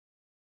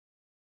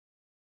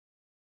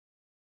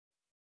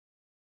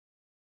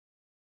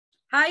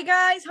Hi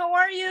guys, how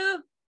are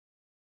you?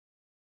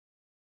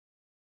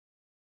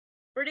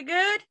 Pretty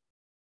good?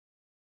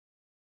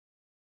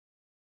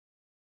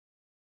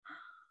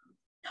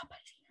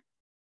 Nobody's here.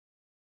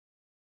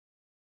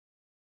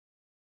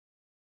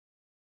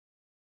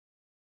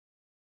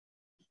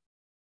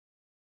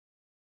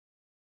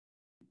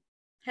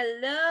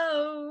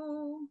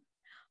 Hello.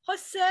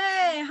 Jose,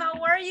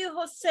 how are you,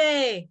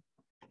 Jose?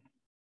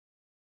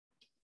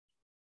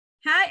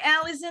 Hi,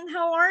 Allison,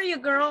 how are you,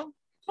 girl?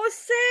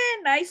 Jose,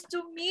 nice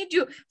to meet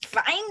you.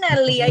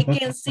 Finally, I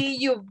can see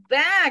you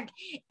back.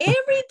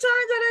 Every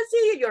time that I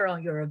see you, you're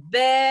on your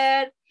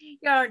bed,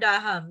 you're on the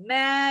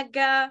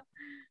hamaca.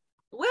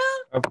 Well,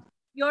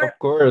 Of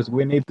course,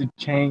 we need to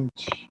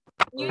change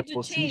our to change.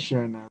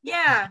 position.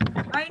 Yeah,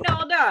 I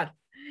know that.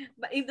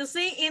 But in the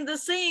same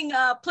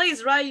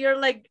place, right? You're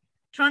like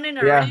turning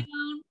around.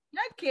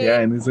 Okay.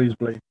 Yeah, in the same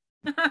place.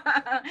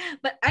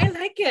 But I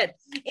like it.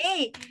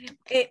 Hey,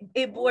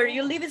 where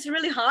you live is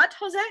really hot,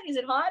 Jose? Is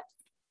it hot?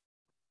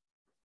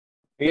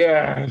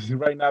 Yeah,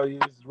 right now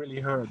it's really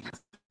hot.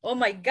 Oh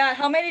my God,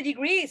 how many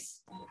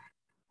degrees?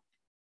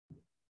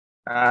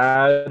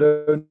 I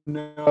don't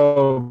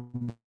know,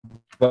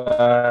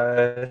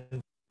 but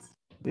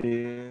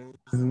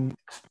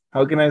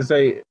how can I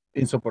say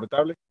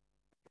insoportable?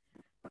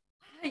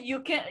 You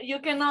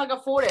cannot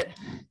afford it.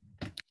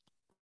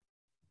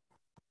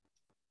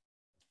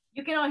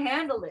 You cannot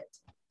handle it.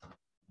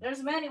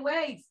 There's many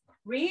ways.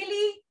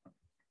 Really?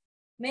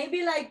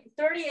 Maybe like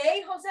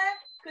 38, Jose?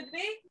 Could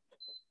be?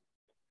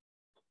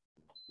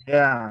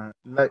 Yeah,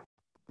 like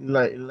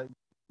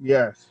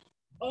yes.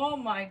 Oh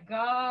my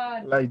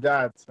God. Like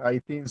that, I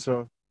think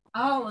so.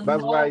 Oh,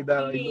 That's no why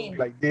that I kidding. look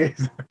like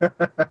this.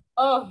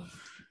 Oh.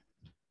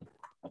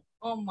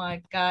 Oh my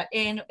God.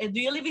 And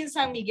do you live in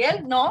San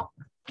Miguel? No?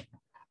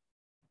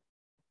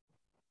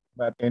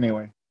 But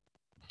anyway.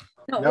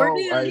 No, No, where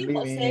do you I live, live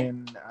Jose?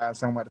 in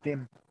San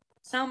Martin.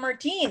 San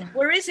Martin.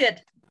 Where is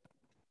it?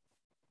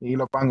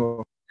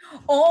 Ilopango.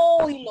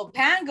 Oh,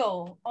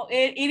 Ilopango. Oh,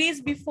 it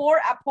is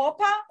before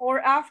Apopa or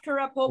after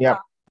Apopa? Yep.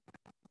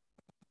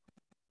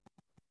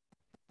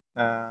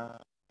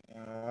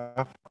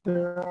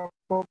 After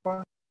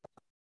Popa.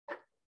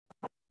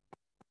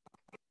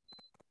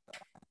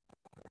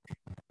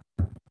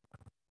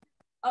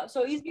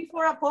 So it's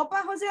before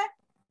Apopa, Jose?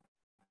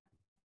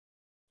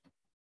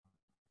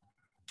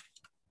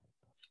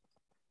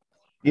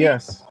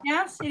 Yes.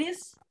 Yes, it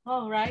is.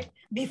 All right.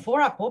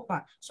 Before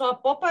Apopa. So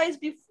Apopa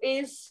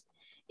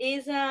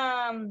is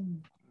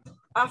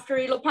after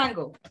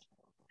Ilopango.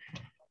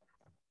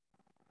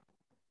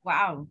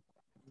 Wow.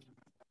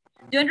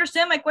 Do you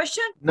understand my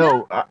question?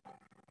 No.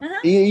 Uh-huh.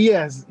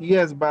 Yes,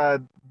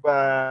 but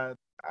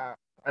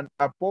and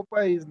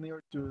Apopa is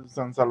near to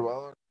San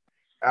Salvador.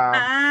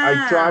 I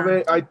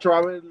travel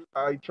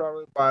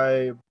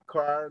by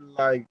car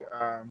like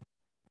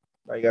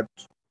a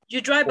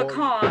You drive a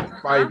car.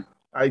 45.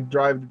 I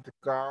drive the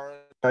car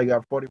like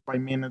a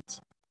 45 minutes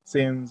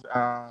since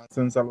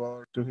San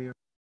Salvador to here.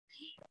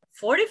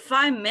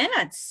 45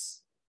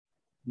 minutes.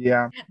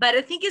 Yeah. But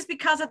I think it's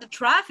because of the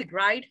traffic,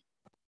 right?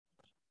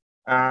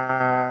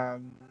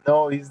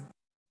 No, it's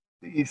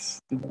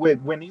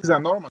when it's a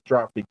normal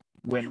traffic.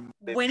 When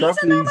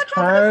it's a normal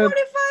traffic,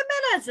 45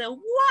 minutes.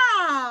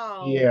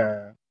 Wow.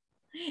 Yeah.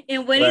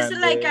 And when it's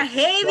like a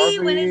heavy,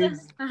 when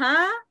it's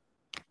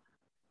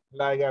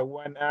like a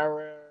 1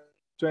 hour,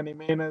 20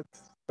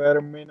 minutes,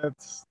 30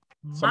 minutes.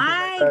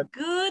 My like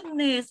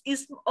goodness,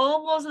 it's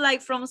almost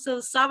like from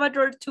El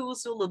Salvador to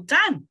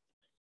Sultan.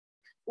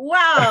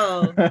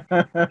 Wow.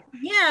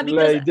 Yeah,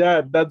 because like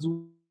that. That's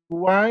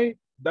why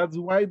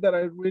that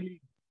I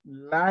really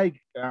like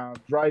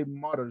drive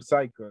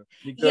motorcycle,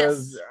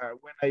 because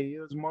when I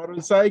use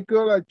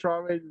motorcycle, I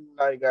travel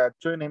like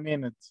 20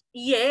 minutes.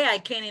 Yeah, I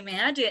can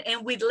imagine.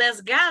 And with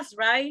less gas,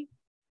 right?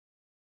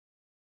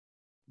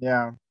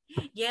 Yeah.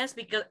 Yes,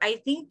 because I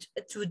think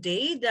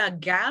today the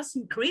gas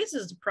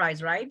increases the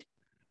price, right?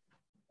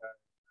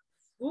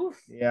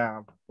 Oof.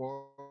 Yeah, $4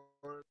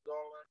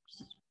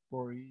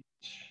 for each.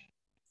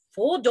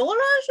 $4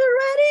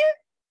 already?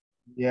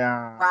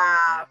 Yeah.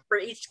 Wow, for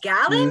each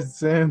gallon?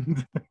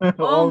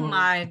 Oh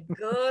my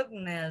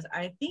goodness.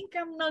 I think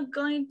I'm not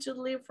going to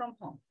leave from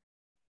home.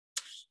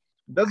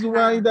 That's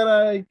why that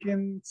I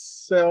can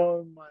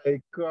sell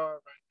my car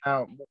right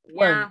now.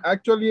 When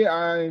actually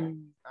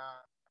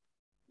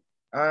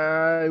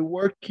I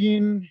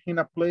working in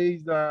a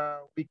place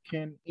that we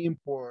can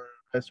import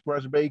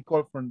express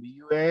vehicle from the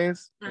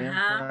US and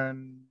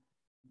from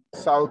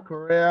South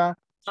Korea.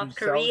 South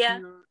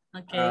Korea.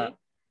 Okay.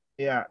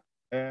 Yeah,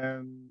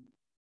 and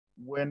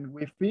when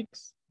we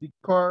fix the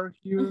car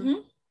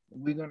here,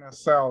 we're gonna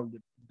sell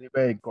the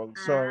vehicle.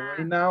 So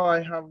right now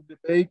I have the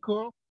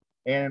vehicle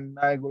and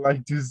I would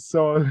like to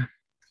sell.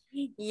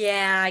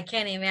 Yeah, I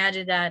can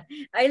imagine that.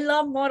 I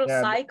love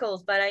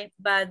motorcycles, but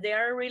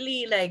they're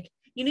really like,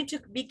 you need to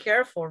be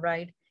careful,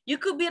 right? You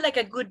could be like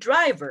a good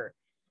driver,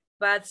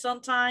 but Yeah,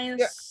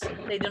 sometimes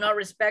they do not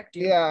respect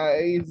you. yeah,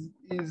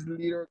 it's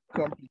little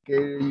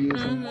complicated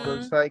using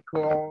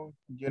motorcycle.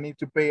 You need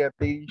to pay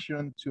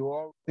attention to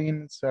all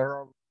things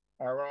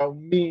around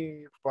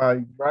me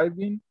by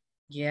driving.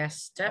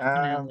 Yes,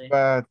 definitely.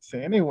 But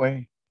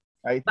anyway,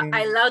 I But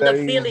I think love that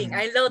the is feeling.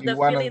 I love the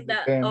one of feeling the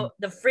that them.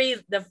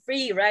 the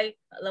free, right?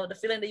 I love the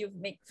feeling that you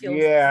make feel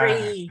Yeah,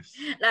 free,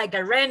 like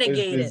a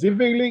renegade.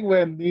 specifically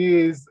when it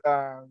is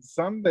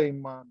Sunday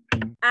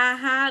morning.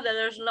 That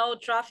there's no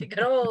traffic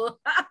at all.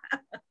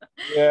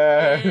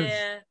 Yes.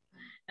 Yeah.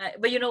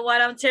 But you know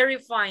what? I'm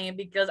terrifying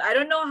because I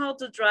don't know how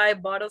to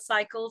drive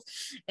motorcycles.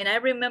 And I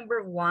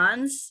remember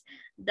once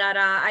that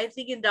I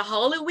think in the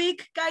Holy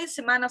Week, guys,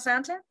 Semana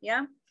Santa,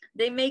 yeah,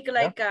 they make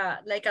Yeah.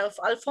 like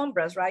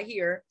alfombras right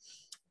here.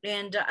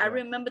 And I Yeah.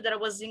 remember that I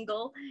was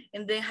single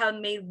and they had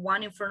made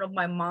one in front of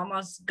my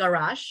mama's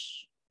garage,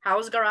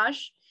 house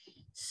garage.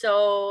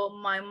 So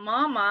my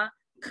mama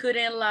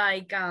couldn't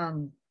like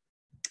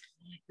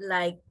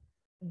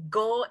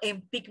go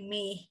and pick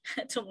me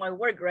to my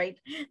work, right?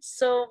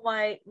 So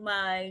my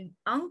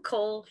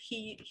uncle,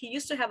 he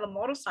used to have a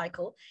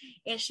motorcycle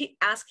and she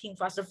asked him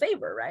for as a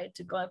favor, right,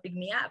 to go and pick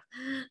me up.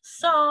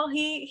 So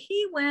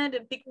he went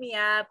and picked me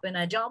up and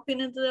I jumped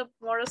into the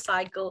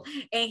motorcycle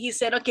and he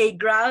said, okay,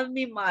 grab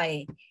me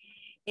my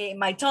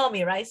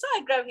tummy, right? So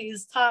I grabbed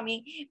his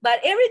tummy, but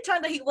every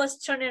time that he was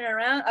turning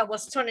around, I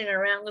was turning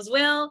around as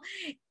well.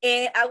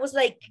 And I was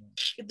like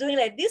doing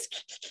like this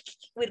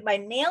with my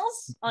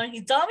nails on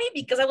his tummy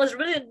because I was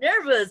really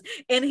nervous.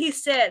 And he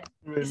said,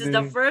 this is the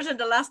Really? first and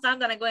the last time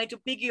that I'm going to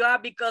pick you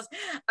up because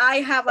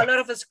I have a lot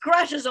of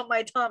scratches on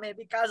my tummy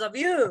because of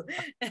you.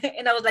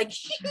 And I was like,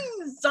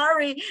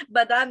 sorry,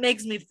 but that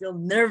makes me feel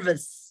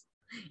nervous.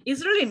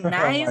 It's really Oh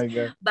nice, my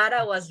God. but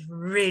I was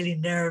really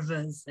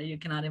nervous. So you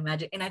cannot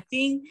imagine. And I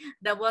think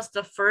that was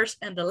the first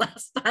and the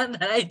last time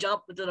that I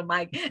jumped into the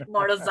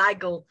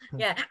motorcycle.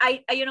 Yeah,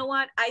 I you know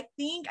what? I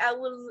think I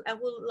will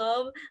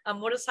love a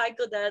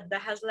motorcycle that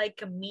has like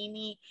a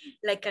mini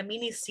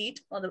seat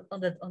on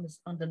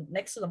the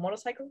next to the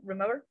motorcycle.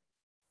 Remember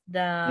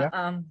the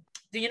Yeah.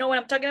 do you know what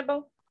I'm talking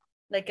about?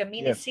 Like a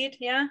mini Yes. seat,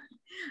 yeah.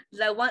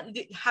 The one.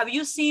 Have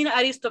you seen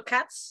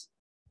Aristocats,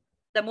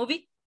 the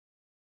movie?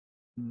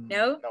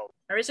 No, No.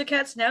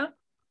 Aristocats, no.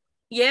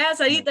 Yes,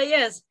 No. Arita,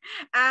 yes.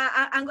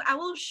 I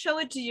will show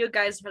it to you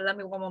guys. But let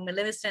me one moment.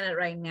 Let me send it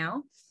right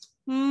now.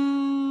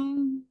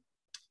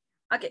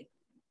 Okay.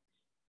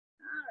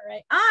 All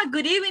right.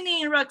 Good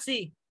evening,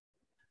 Roxy.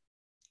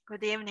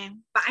 Good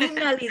evening.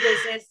 Finally,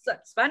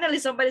 finally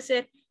somebody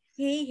said,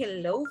 hey,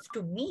 hello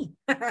to me.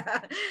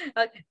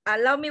 Okay,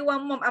 allow me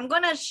one moment. I'm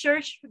gonna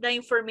search the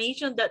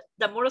information that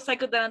the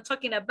motorcycle that I'm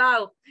talking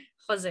about,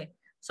 Jose.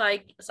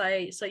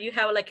 So you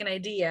have like an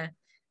idea.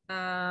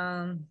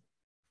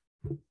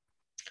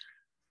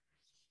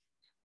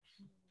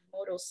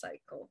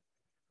 Motorcycle.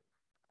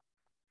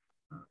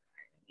 Let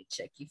me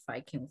check if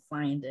I can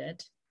find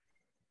it.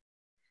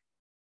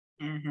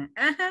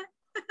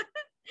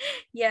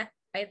 Yeah,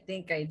 I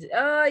think I did.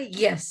 Oh,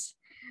 yes.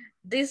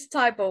 This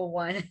type of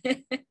one.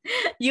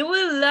 You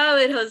will love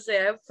it,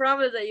 Jose. I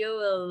promise that you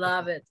will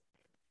love it.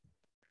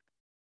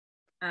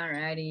 All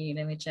righty,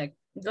 let me check.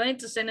 I'm going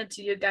to send it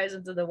to you guys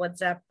into the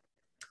WhatsApp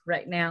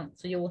right now,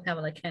 so you will have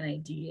like an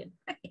idea.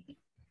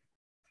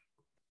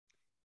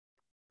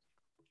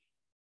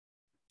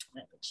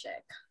 Let me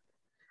check.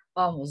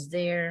 Almost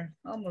there.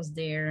 Almost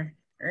there.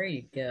 There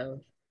you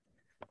go.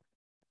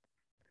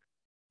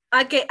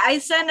 Okay, I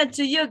sent it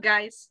to you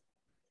guys.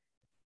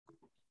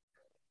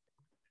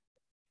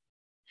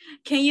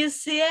 Can you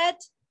see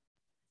it?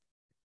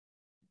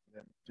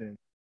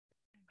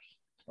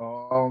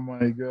 Oh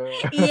my God.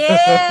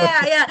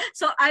 Yeah, yeah.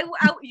 So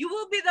you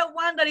will be the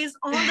one that is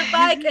on the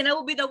bike and I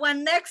will be the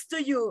one next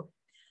to you.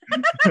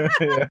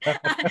 Yeah.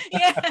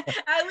 Yeah,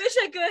 I wish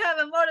I could have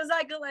a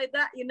motorcycle like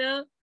that,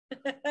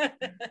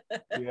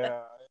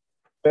 Yeah.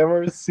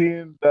 Never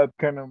seen that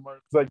kind of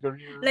motorcycle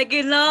here. Like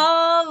a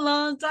long,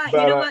 long time. You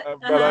But know what?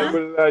 I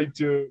would like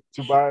to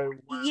buy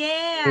one.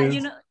 Yeah,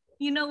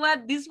 you know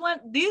what? This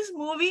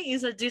movie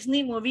is a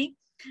Disney movie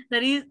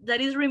that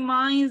is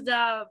reminds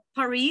the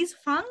Paris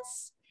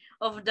France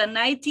of the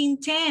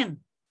 1910.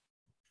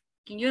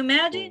 Can you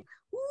imagine?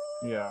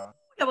 Ooh, Yeah.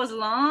 that was a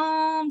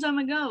long time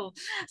ago.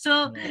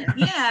 So Yeah.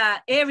 yeah,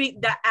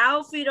 the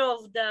outfit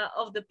of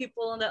the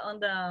people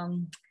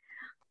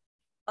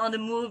on the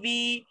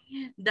movie,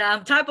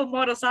 the type of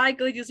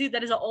motorcycle you see,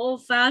 that is an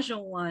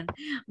old-fashioned one.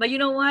 But you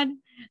know what?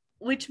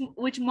 Which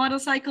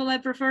motorcycle I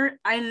prefer?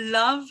 I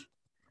love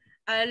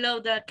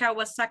the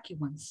Kawasaki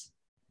ones.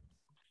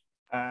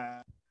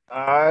 I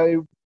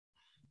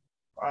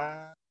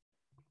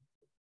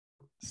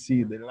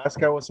see the last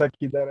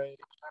Kawasaki that I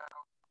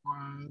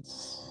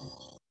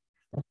was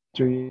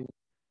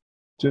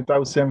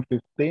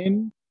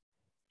 2015.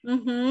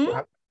 Mm-hmm.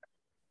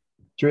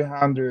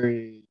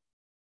 300,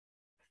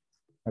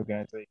 how can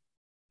I say,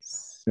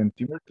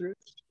 centimeters?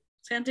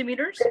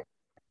 Centimeters.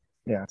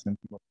 Yeah,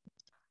 centimeters.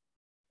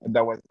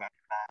 That was a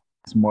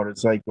nice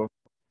motorcycle.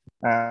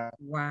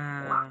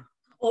 Wow.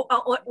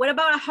 What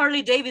about a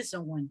Harley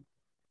Davidson one?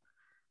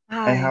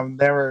 I have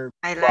never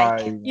I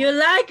like it. buy, You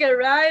like it,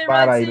 right,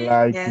 but I Roxy?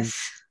 like it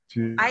Yes.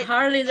 too.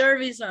 Harley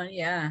Davidson,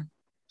 yeah.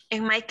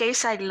 In my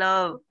case, I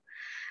love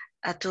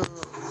to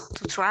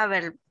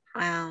travel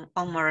on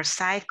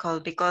motorcycle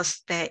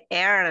because the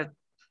air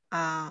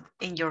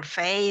in your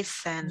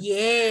face and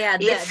Yeah,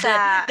 it's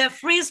the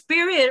free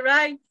spirit,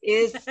 right?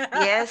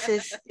 yes,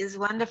 it's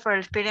wonderful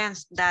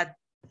experience that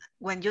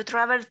when you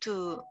travel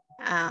to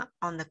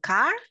on the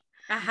car,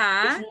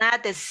 it's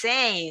not the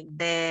same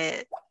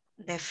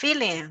the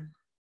feeling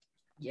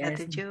Yes.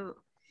 that you.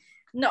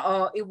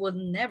 No, it will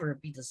never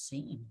be the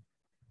same.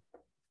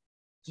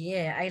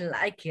 Yeah, I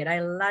like it. I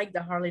like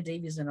the Harley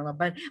Davidson a lot,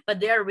 but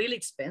they are really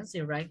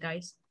expensive, right,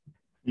 guys?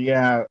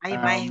 Yeah, I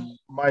buy.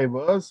 my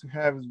boss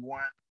has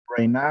one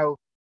right now,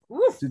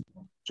 Oof.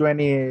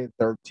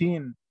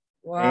 2013,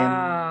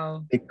 Wow.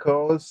 and the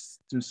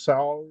cost to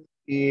sell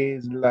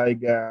is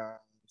like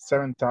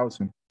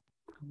 7,000.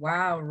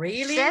 Wow,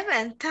 really?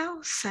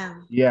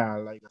 7,000. Yeah,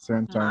 like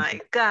 7,000. My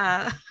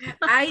God.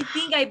 I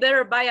think I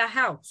better buy a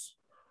house.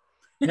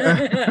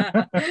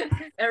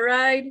 All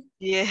right.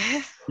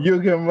 Yes. You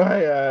can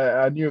buy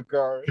a new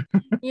car.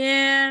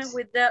 Yeah,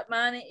 with that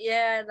money.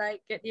 Yeah, I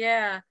like it.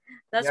 Yeah.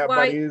 That's Yeah, but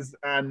why. it's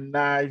a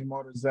nice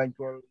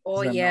motorcycle.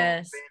 Oh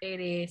yes,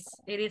 it is.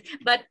 It is.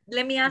 But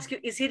let me ask you,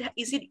 is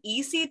it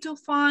easy to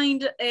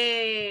find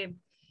a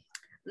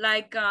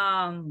like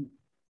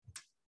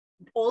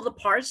all the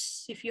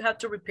parts if you have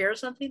to repair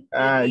something?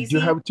 You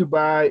have to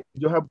buy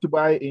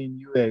in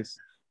US.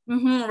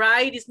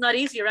 Right, it's not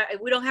easy,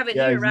 right? We don't have it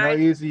Yeah, here, it's not right?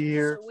 easy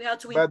here. So we have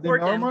to But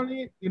import them.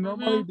 normally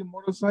the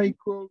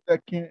motorcycle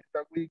that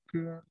we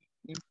can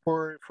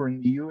import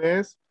from the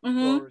US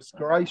or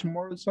scratch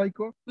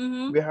motorcycle,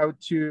 we have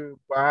to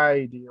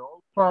buy the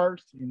old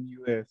parts in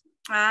US.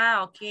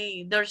 Ah,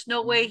 okay. There's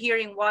no way here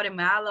in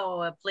Guatemala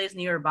or a place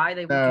nearby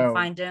that we can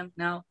find them.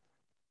 No.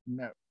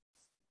 No.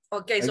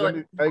 Okay, so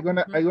I'm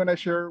gonna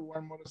share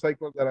one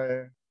motorcycle that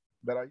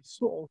I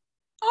sold.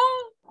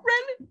 Oh,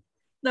 really?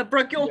 That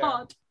broke your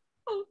heart.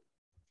 Oh.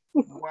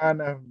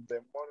 One of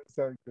the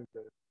motorcycles.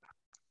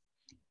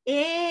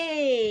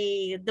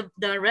 Hey,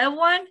 the red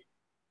one?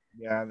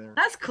 Yeah,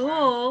 that's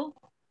cool.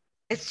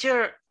 It's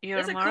your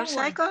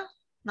motorcycle? Cool.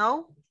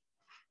 No?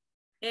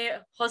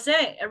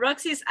 Jose,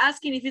 Roxy is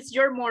asking if it's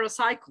your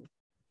motorcycle.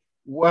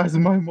 Was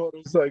my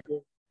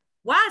motorcycle.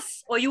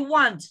 Was or you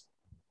want?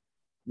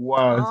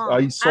 Was.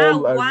 I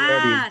sold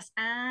already.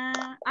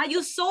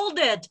 You sold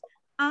it.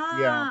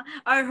 Yeah.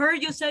 I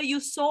heard you say you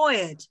saw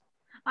it.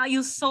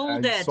 You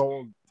sold it. I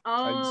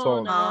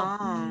sold.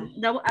 No.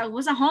 That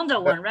was a Honda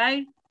one,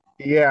 right?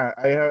 Yeah,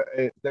 I have.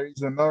 There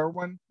is another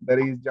one that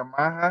is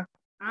Yamaha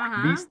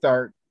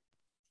V-Star.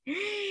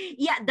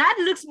 Yeah, that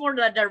looks more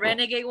like the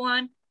Renegade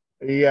one.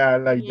 Yeah,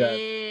 like that.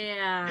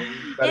 Yeah.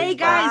 That Hey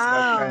guys,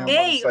 kind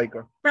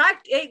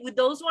of with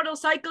those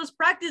motorcycles,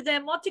 practice the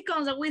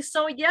emoticons that we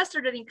saw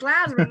yesterday in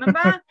class,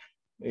 remember?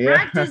 Yeah.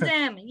 Practice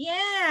them.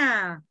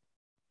 Yeah.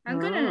 I'm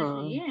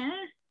gonna, yeah.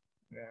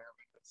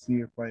 Let's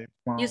see if I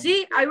found. You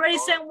see, I already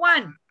sent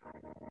one.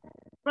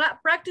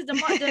 Practice the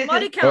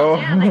emoticons. Oh.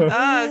 Yeah, like,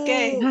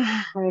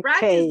 Okay.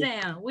 Practice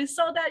them. We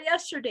saw that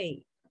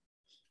yesterday.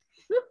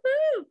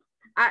 Woohoo!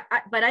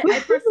 But I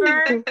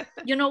prefer,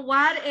 you know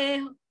what,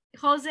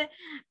 Jose,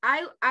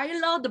 I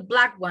love the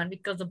black one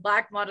because the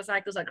black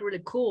motorcycles are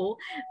really cool.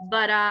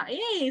 But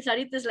hey,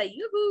 Sarita's like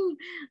yoo-hoo.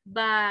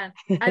 But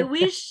I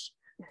wish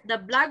the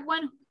black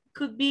one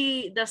could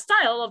be the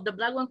style of the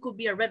black one could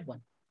be a red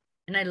one,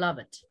 and I love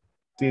it.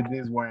 See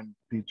this one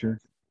picture.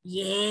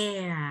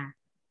 Yeah,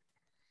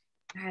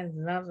 I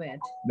love it.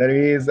 There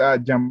is a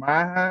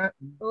Yamaha.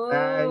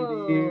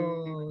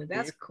 Oh,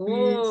 that's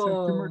cool.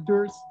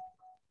 Centimeters.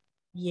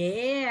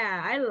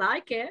 Yeah, I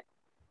like it.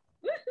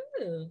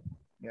 Woohoo.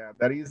 Yeah,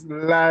 that is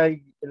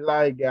like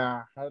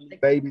Harley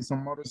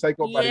Davidson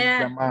motorcycle, but it's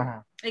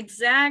Yamaha.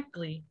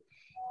 Exactly.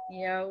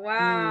 Yeah,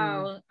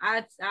 wow.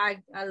 I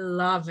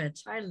love it.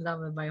 I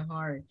love it by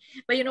heart.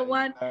 But you know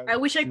what? I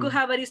wish I could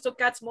have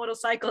Aristocat's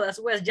motorcycle as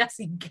well, just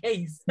in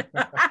case.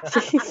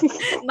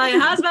 My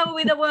husband will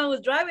be the one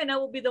who's driving. I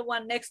will be the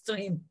one next to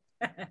him.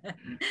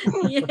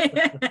 Yeah.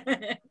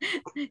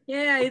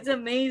 Yeah, it's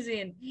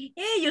amazing.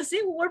 Hey, you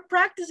see, we're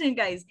practicing,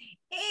 guys.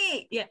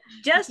 Hey, yeah,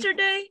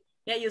 yesterday,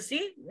 yeah, you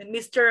see,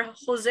 Mr.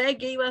 Jose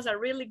gave us a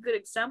really good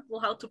example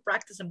how to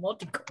practice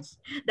emoticons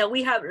that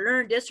we have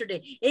learned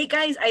yesterday. Hey,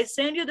 guys, I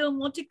send you the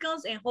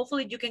emoticons and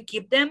hopefully you can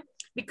keep them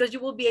because you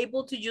will be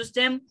able to use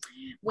them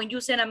when you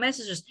send a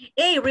messages.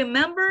 Hey,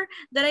 remember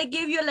that I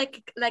gave you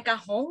like a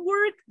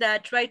homework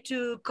that try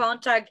to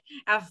contact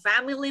a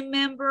family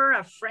member,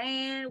 a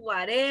friend,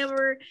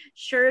 whatever,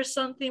 share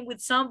something with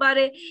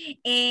somebody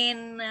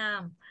and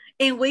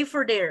wait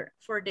for their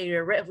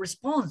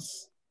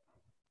response.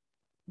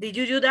 Did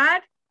you do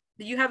that?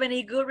 Do you have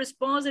any good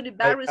response, any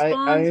bad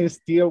response? I am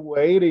still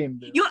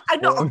waiting.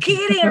 I'm not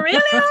kidding,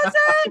 really, Jose?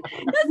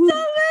 That's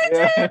so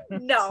amazing. Yeah.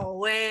 No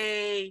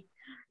way.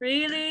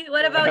 Really?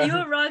 What about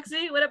you,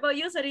 Roxy? What about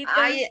you, Sarita?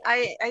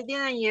 I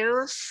didn't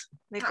use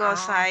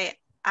because I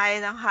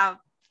don't have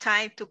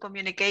time to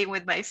communicate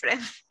with my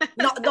friends.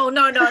 No.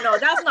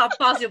 That's not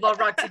possible,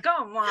 Roxy.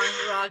 Come on,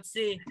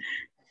 Roxy.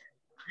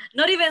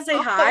 Not even say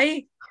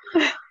hi.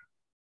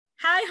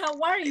 Hi, how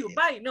are you?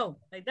 Bye. No,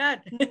 like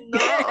that. No,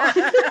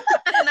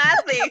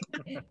 nothing.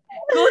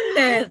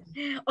 Goodness.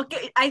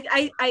 Okay,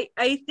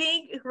 I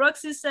think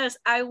Roxy says,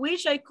 I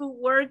wish I could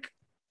work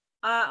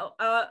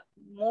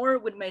more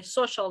with my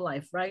social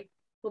life, right?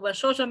 With my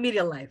social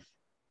media life.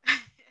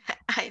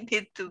 I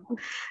need to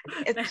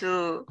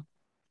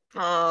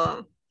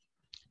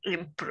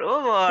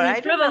improve, or I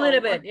don't know. A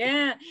little bit,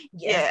 yeah.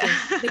 Yes,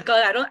 Yeah.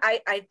 because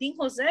I think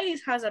Jose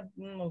has a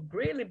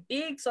really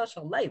big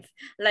social life,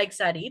 like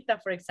Sarita,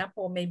 for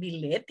example,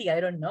 maybe Letty, I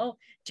don't know,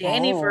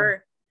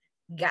 Jennifer,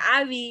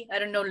 Gabby, I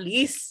don't know,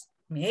 Liz,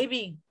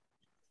 maybe.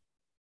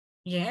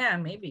 Yeah,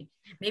 maybe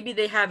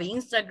they have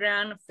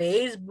Instagram,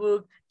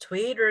 Facebook,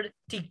 Twitter,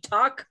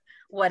 TikTok,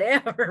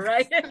 whatever,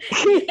 right?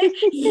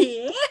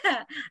 Yeah,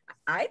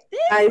 I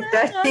think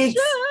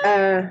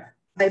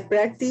I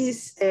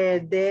practice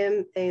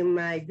them in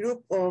my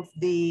group of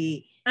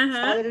the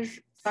fathers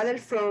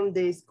from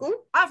the school.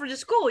 For the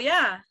school,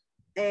 yeah.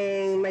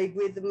 And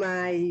with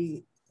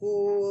my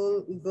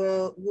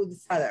good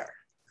father.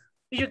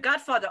 Your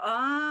godfather.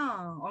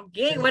 Oh,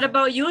 okay. What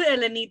about you,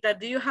 Elenita?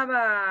 Do you have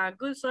a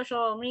good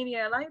social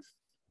media life?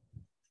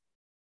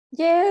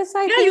 Yes,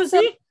 I think you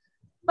see? so.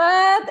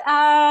 But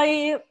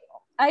I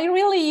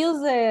really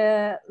use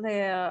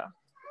the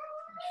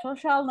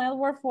social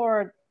network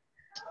for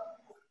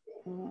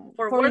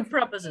work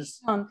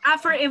purposes.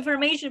 For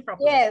information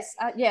purposes.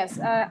 Yes.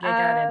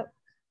 Got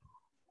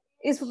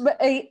it.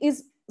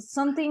 Is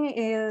something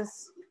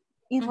is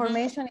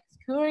information is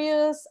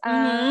curious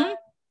and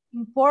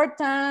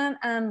important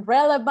and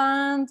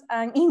relevant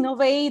and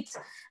innovate,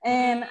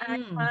 and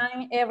I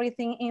find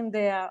everything in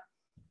the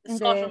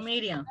social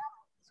media.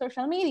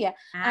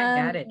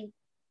 Got it.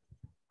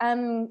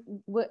 And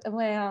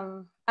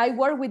when I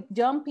work with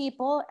young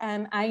people,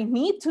 and I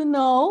need to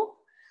know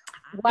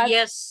what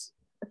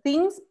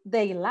things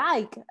they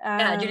like.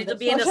 Yeah, you need to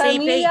be on the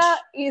same page. Social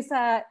media is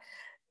a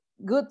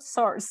good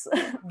source.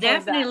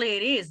 Definitely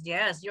it is.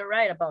 Yes, you're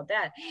right about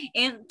that.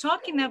 And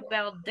talking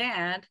about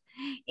that,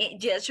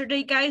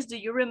 yesterday, guys, do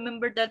you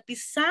remember that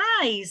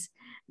besides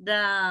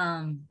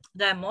the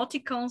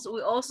emoticons,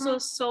 we also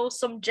saw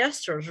some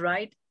gestures,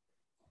 right?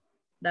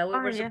 That we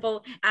were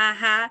supposed.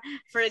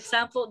 For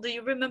example, do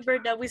you remember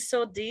that we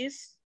saw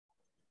this?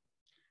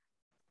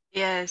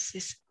 Yes,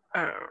 it's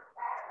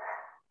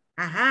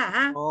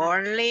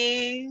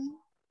Rolling.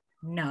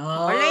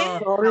 No.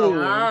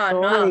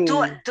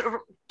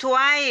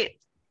 Twirling.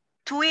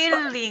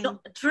 Thrilling.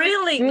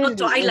 Not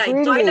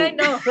Twilight. Twilight,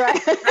 no.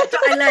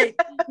 Twilight.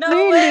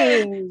 No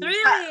way.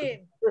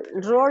 Thrilling.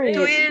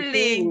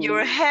 Twirling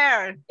your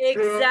hair.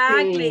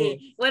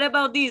 Exactly. What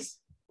about this?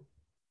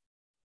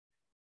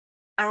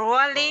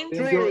 Rolling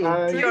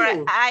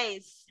your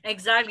eyes.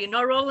 Exactly.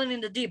 Not rolling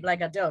in the deep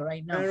like Adele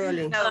right now.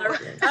 No.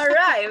 All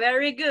right.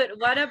 Very good.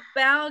 What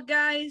about,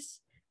 guys?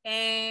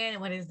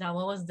 And what is that?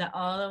 What was the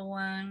other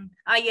one?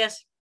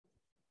 Yes.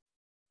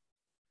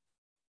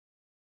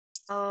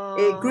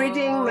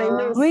 Greeting my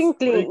nose.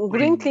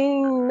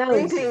 Wrinkling nose.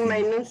 Wrinkling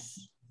my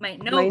nose. My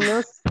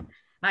nose.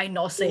 My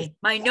nose.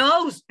 My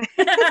nose.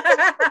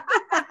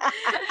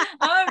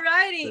 All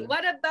righty.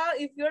 What about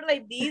if you're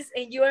like this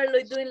and you are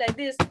doing like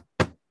this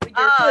with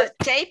your foot?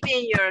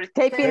 Taping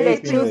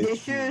the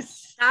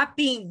shoes.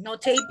 Tapping, no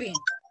taping.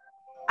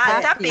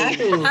 Tapping.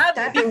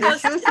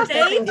 Because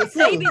tape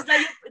is that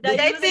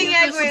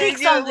you stick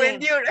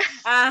something.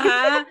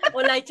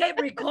 Or like tape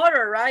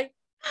recorder, right?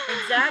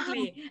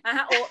 Exactly.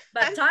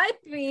 But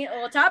typing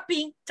and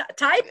tapping,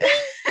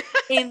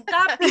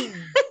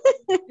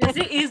 you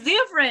see, it's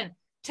different.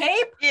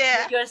 Tape,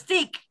 your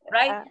stick,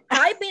 right?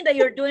 Typing that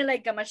you're doing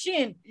like a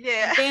machine.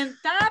 Yeah. Then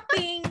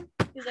tapping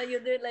is that you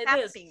do it like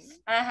this.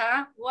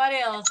 What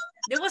else?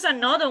 There was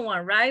another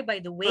one, right? By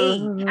the way.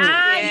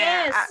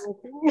 Yes.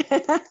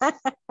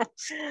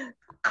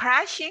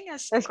 Crashing.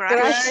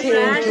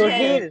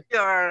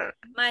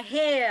 My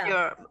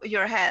hair.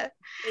 Your head.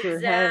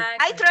 Exactly.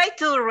 I try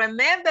to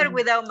remember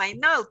without my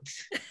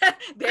notes.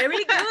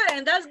 Very good,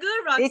 and that's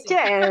good, Roxy.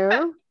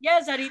 Teacher.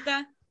 Yes,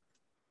 Arita.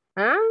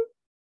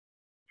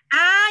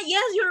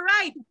 Yes, you're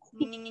right.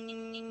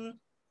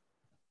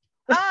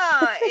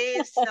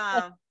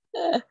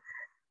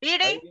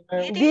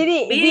 It's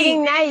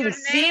beating nails.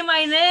 Beating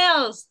my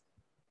nails.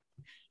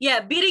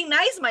 Yeah, beating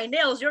my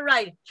nails. You're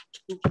right.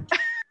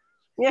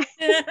 Yeah.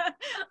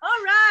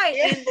 All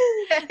right.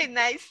 Very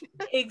nice.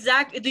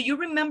 Exactly. Do you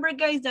remember,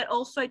 guys, that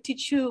also I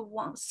teach you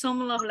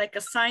some of like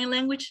a sign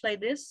language like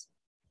this?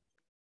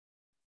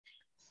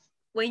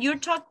 When you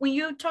talk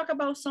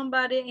about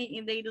somebody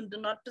and they do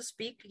not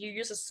speak, you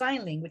use a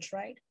sign language,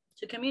 right,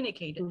 to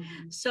communicate it.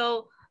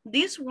 So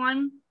this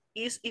one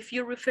is if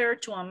you refer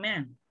to a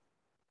man.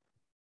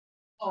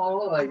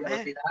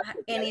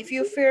 And if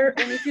you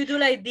do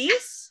like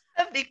this,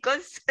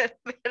 because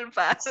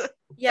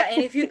yeah,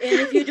 and if you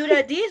do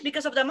like this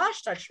because of the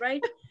mustache,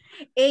 right?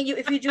 And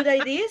if you do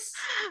like this,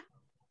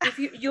 if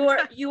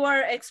you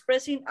are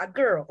expressing a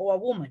girl or a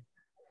woman.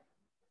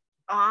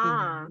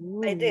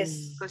 Like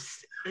this.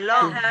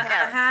 Long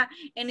hair.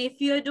 And if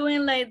you're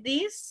doing like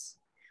this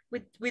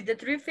with the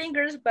 3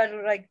 fingers, but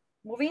like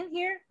moving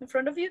here in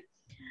front of you,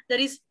 that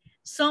is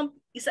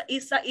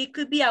it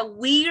could be a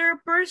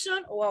weird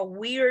person or a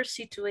weird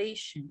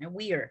situation. A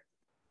weird.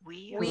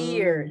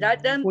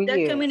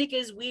 That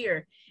communicates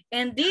weird.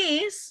 And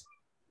this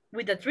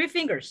with the 3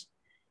 fingers.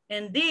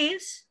 And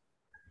this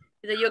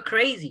is that you're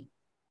crazy.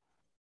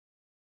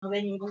 And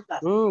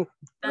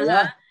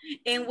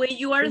when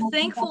you are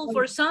thankful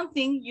for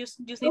something, you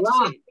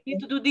need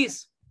to do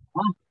this.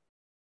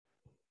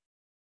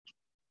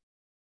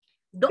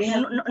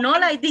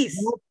 Not like this.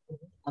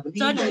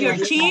 Touch your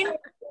chin,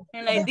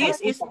 and like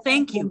this is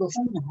thank you.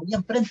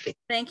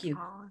 Thank you.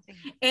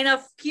 And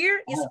up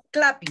here is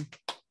clapping.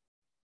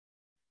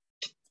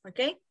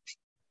 Okay?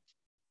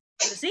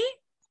 You see?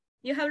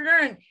 You have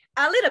learned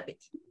a little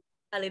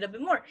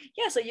bit more.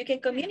 Yeah, so you can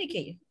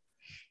communicate.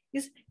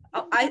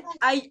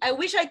 I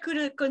wish I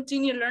could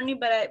continue learning,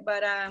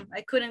 but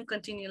I couldn't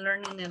continue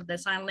learning the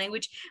sign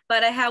language.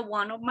 But I have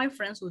one of my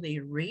friends who they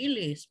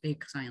really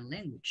speak sign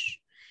language.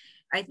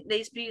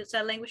 They speak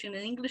sign language in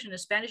English, in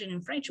Spanish, and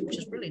in French, which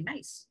is really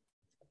nice.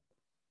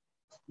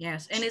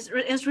 Yes, and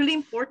it's really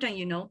important,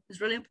 you know. It's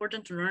really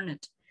important to learn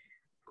it.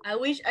 I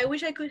wish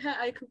I could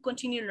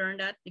continue learn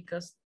that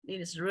because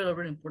it is really,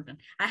 really important.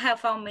 I have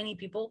found many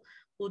people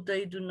who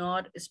they do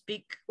not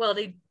speak well.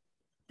 They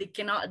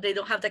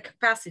don't have the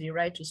capacity,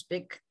 right, to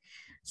speak.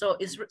 So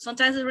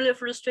sometimes it's really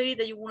frustrating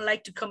that you would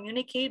like to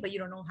communicate, but you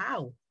don't know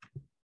how,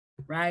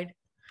 right?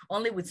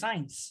 Only with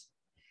signs.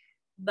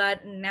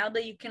 But now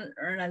that you can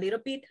learn a little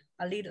bit,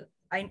 at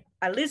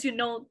least you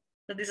know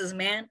that this is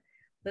man,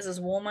 this is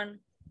woman,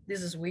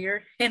 this is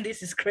weird, and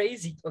this is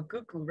crazy or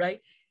cuckoo,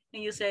 right?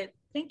 And you say,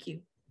 thank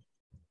you.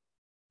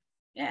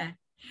 Yeah.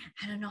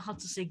 I don't know how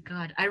to say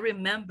God. I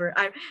remember,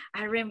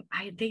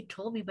 they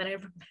told me, but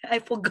I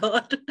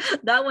forgot.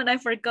 That one I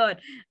forgot.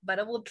 But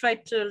I will try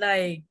to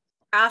like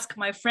ask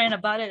my friend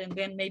about it, and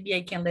then maybe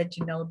I can let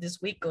you know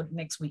this week or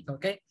next week,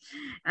 okay?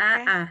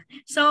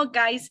 So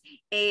guys,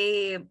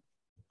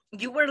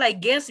 you were like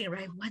guessing,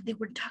 right?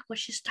 What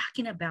she's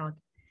talking about.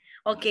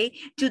 Okay,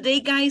 today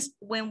guys,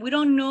 when we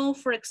don't know,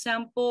 for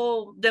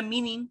example, the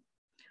meaning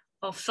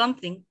of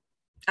something,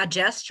 a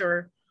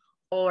gesture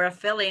or a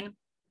feeling,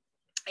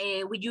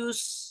 we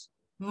use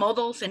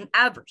modals and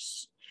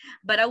adverbs,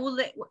 but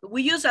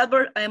we use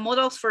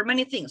modals for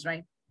many things,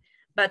 right?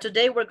 But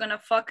today we're gonna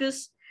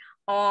focus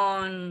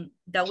on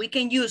that we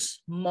can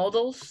use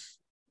modals,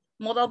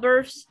 modal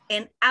verbs,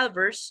 and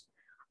adverbs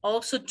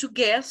also to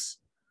guess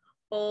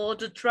or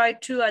to try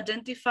to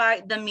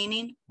identify the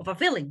meaning of a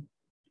feeling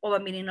or a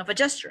meaning of a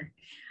gesture.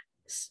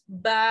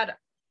 But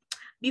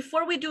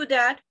before we do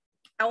that,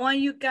 I want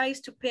you guys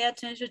to pay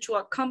attention to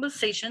a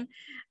conversation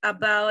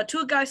about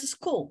 2 guys at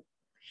school.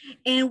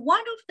 And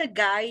one of the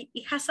guy,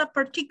 it has a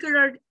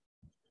particular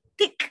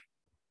tick,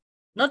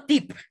 not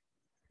tip,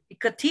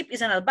 because tip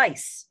is an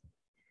advice.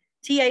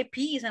 TIP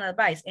is an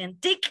advice,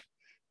 and tick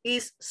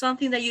is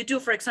something that you do.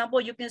 For example,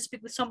 you can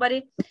speak with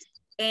somebody,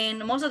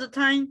 and most of the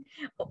time,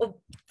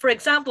 for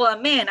example, a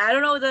man, I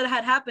don't know if that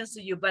had happens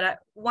to you, but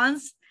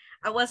once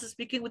I was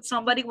speaking with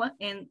somebody,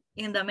 and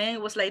the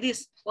man was like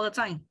this all the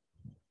time.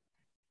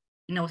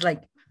 And I was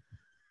like,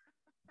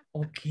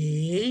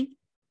 okay.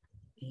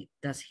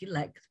 Does he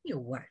like me or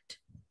what?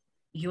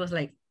 He was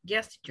like,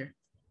 yes, teacher.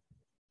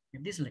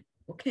 And this is like,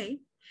 okay.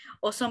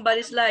 Or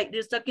somebody's like,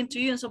 they're talking to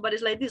you and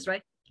somebody's like this,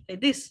 right? Like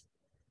this.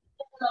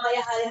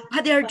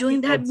 But they are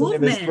doing that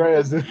movement.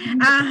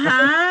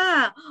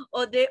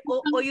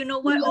 Or you know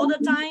what? All the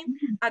time,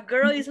 a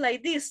girl is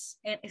like this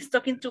and is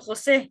talking to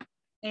Jose.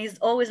 And it's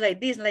always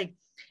like this. Like,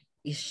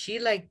 is she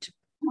like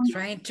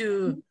trying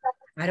to,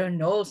 I don't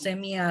know, send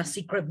me a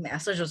secret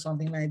message or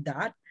something like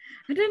that?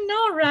 I don't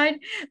know, right?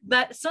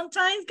 But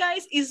sometimes,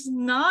 guys, it's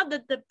not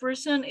that the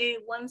person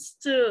wants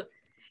to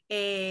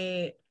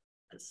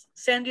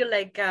send you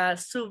like a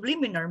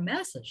subliminal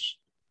message.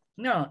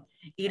 No,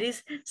 it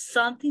is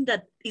something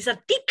that is a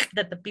tick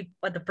that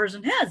the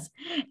person has.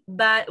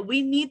 But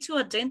we need to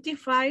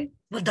identify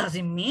what does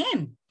it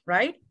mean,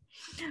 right?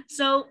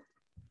 So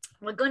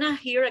we're gonna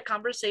hear a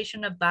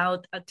conversation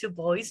about 2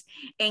 boys.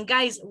 And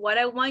guys, what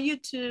I want you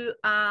to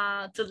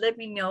let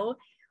me know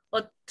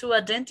or to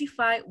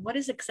identify what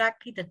is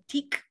exactly the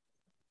tick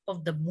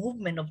of the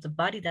movement of the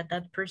body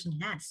that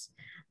person has.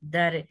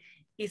 That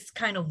is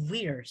kind of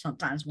weird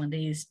sometimes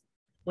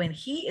when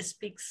he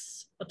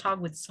speaks or talk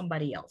with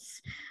somebody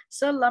else.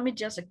 So let me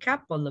just a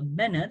couple of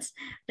minutes.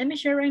 Let me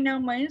share right now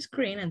my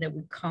screen and then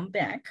we'll come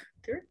back.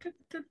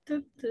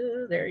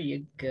 There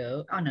you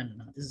go. Oh, no,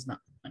 this is not.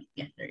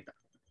 Yeah, there you go.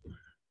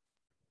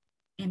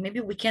 And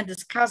maybe we can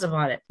discuss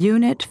about it.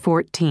 Unit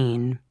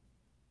 14.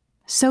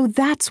 So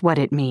that's what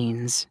it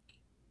means.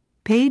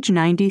 Page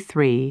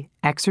 93,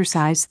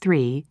 Exercise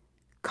 3,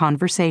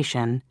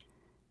 Conversation.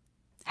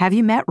 Have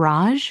you met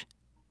Raj?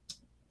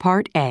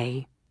 Part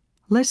A.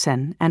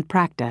 Listen and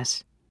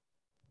practice.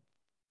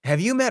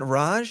 Have you met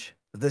Raj,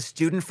 the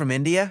student from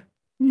India?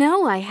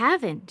 No, I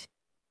haven't.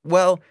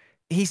 Well,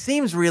 he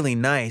seems really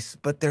nice,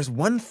 but there's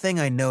one thing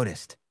I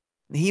noticed.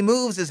 He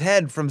moves his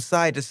head from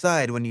side to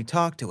side when you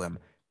talk to him.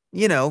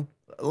 You know,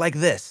 like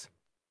this.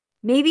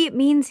 Maybe it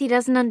means he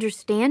doesn't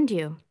understand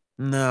you.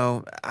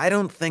 No, I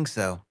don't think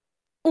so.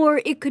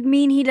 Or it could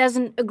mean he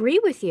doesn't agree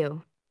with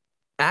you.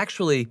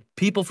 Actually,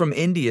 people from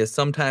India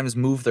sometimes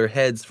move their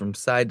heads from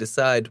side to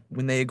side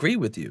when they agree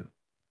with you.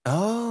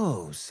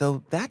 Oh,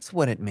 so that's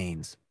what it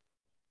means.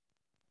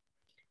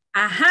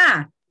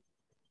 Aha.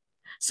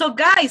 So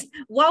guys,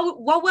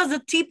 what was the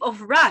tip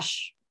of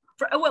Rush?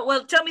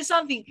 Well, tell me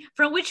something.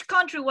 From which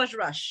country was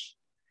Rush?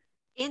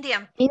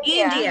 India,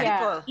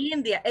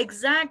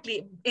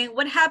 exactly. And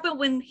what happened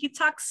when he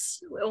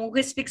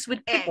speaks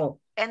with people?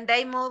 And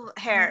they move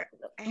hair.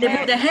 They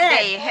move the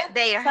head.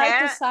 Their side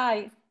hair. to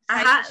side.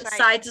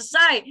 Side to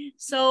side.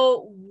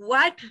 So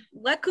what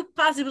could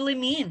possibly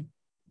mean?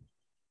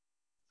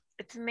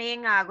 It's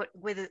mean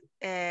with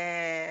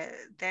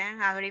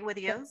them agree with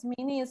you. That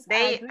means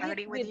they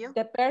agree with you.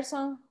 The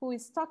person who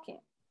is talking.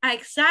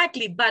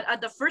 Exactly, but at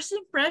the first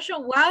impression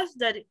was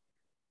that,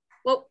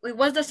 well, it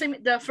was the same.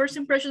 The first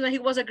impression that he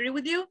was agree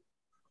with you,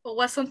 or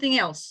was something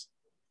else?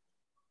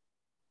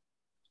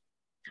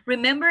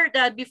 Remember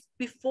that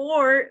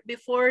before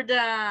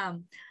the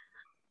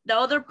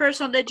other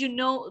person let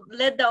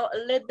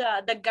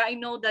the guy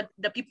know that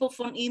the people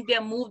from India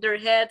move their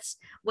heads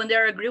when they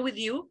agree with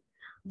you.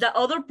 The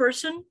other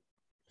person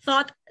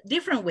thought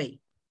different way.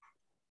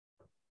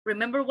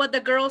 Remember what the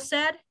girl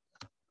said?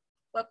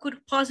 What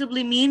could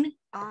possibly mean?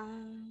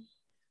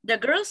 The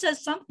girl said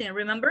something,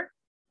 remember?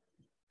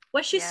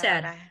 What she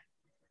said?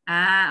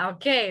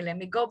 Okay, let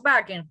me go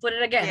back and put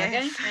it again,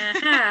 yes.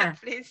 Okay?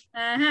 Please.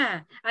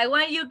 I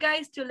want you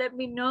guys to let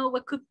me know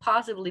what could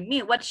possibly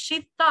mean, what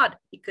she thought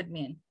it could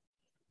mean.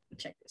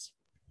 Check this.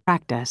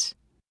 Practice.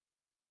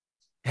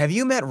 Have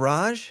you met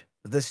Raj,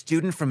 the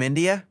student from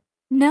India?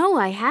 No,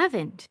 I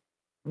haven't.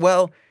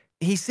 Well,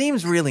 he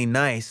seems really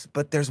nice,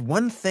 but there's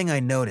one thing I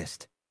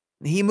noticed.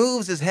 He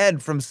moves his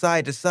head from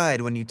side to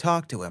side when you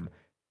talk to him.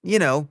 You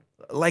know,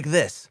 like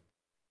this.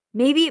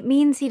 Maybe it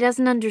means he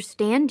doesn't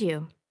understand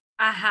you.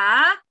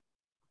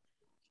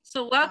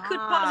 So what could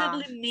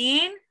possibly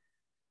mean?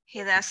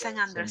 He doesn't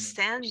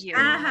understand you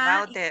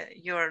about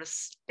your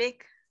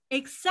speak.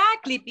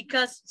 Exactly,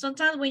 because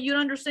sometimes when you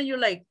don't understand, you're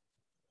like,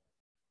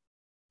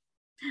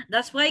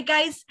 that's why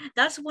guys,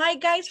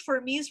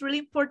 for me, it's really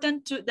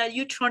important that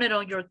you turn it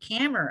on your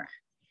camera.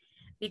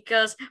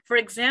 Because, for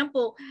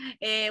example,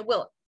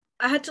 well,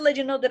 I had to let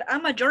you know that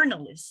I'm a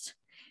journalist.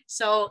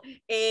 So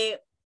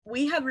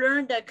we have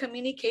learned that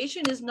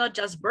communication is not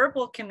just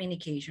verbal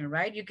communication,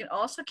 right? You can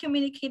also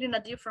communicate in a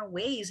different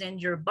ways,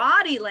 and your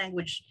body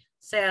language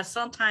says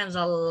sometimes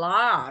a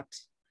lot.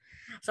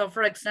 So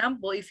for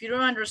example, if you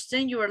don't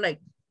understand, you are like,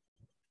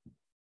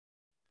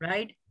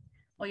 right?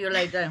 Or you're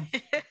like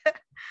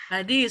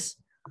like this.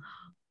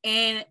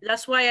 And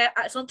that's why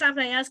sometimes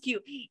I ask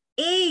you,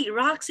 hey,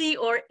 Roxy,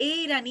 or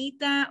hey,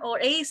 Anita, or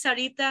hey,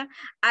 Sarita,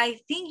 I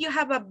think you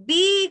have a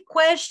big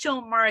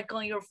question mark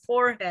on your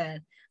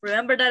forehead.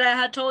 Remember that I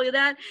had told you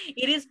that?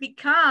 It is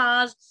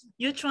because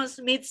you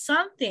transmit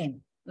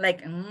something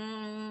like,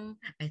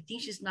 I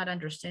think she's not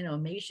understanding, or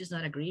maybe she's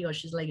not agreeing, or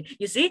she's like,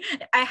 you see,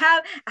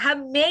 I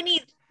have many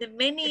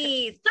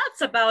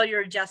thoughts about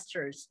your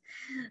gestures.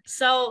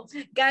 So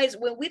guys,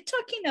 when we're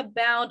talking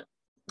about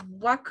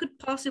what could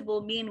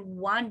possibly mean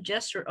one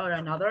gesture or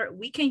another,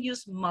 we can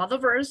use modal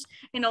verbs,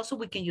 and also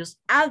we can use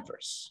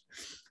adverbs.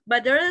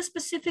 But there are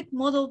specific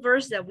modal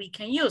verbs that we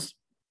can use.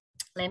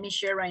 Let me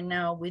share right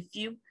now with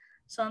you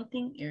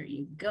something. Here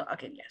you go.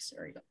 Okay, yes,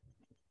 there you go.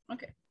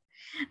 Okay.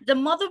 The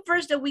modal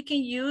verbs that we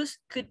can use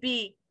could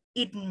be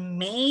it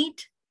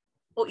might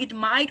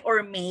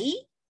or may,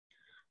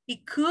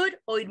 it could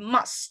or it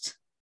must.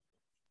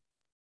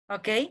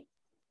 Okay.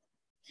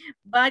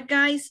 But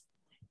guys,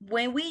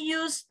 when we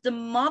use the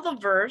modal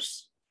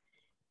verbs,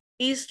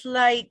 it's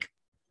like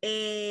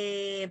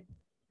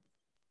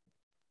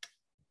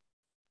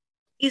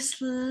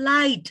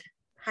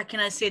how can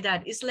I say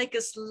that? It's like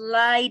a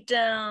slight,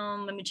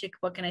 let me check,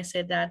 what can I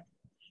say that?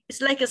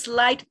 It's like a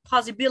slight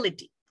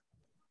possibility.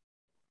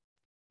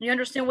 You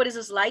understand what is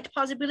a slight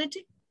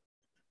possibility?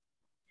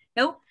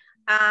 No?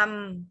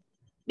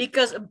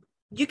 Because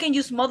you can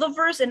use modal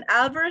verbs and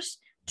adverbs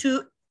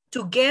to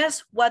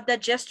guess what that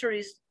gesture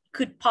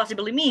could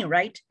possibly mean,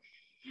 right?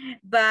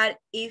 But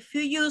if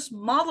you use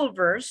modal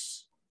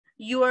verbs,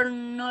 you are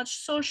not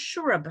so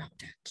sure about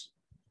that.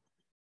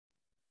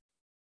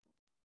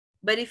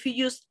 But if you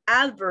use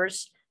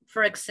adverbs,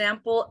 for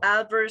example,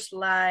 adverbs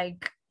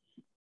like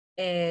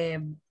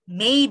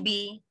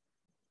maybe,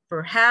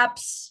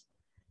 perhaps,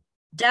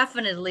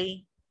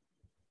 definitely,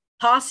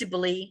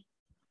 possibly,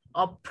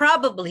 or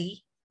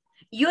probably,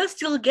 you're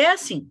still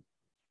guessing.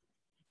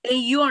 And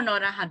you are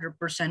not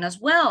 100% as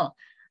well.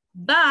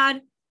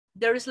 But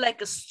there is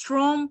like a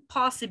strong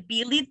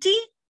possibility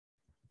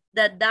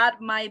that that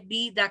might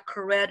be the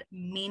correct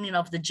meaning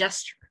of the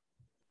gesture.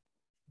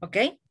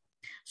 Okay?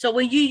 So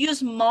when you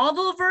use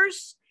modal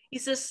verbs,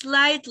 it's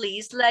like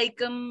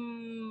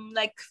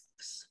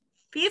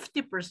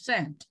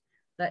 50%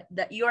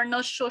 that you are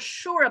not so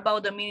sure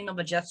about the meaning of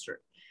a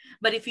gesture.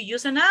 But if you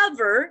use an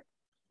adverb,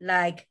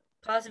 like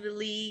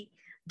possibly,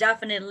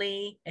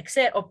 definitely,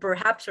 except, or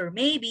perhaps, or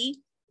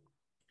maybe,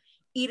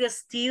 it is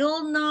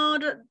still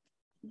not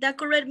the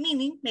correct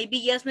meaning. Maybe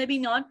yes, maybe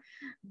not.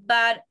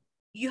 But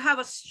you have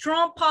a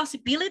strong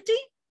possibility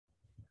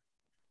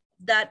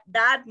that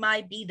that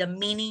might be the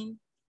meaning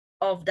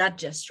of that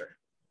gesture.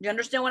 You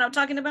understand what I'm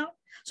talking about?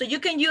 So you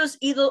can use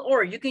either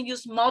or. You can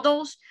use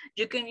modals.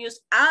 You can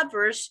use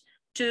adverbs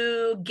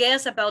to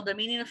guess about the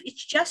meaning of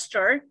each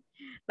gesture.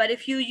 But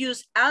if you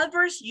use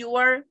adverbs, you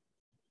are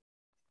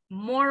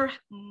more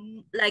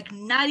like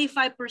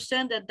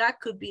 95% that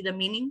could be the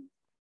meaning.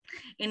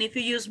 And if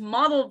you use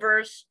modal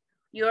verbs,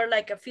 you're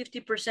like a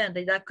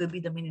 50% that could be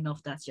the meaning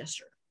of that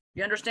gesture.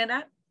 You understand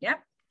that? Yeah?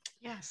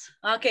 Yes.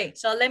 Okay,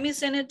 so let me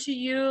send it to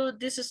you.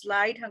 This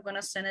slide, I'm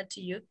gonna send it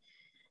to you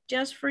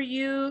just for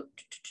you.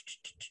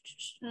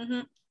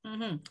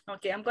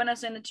 Okay, I'm gonna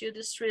send it to you,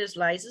 these 3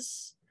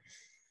 slices.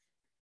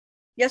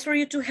 Just for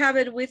you to have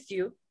it with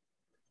you.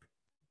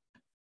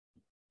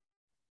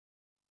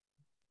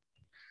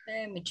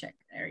 Let me check,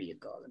 there you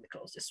go. Let me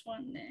close this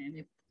one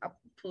and I'll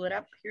pull it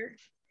up here.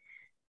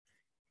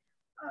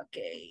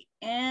 Okay,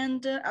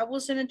 and I will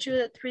send it to you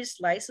the 3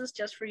 slices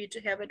just for you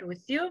to have it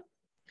with you.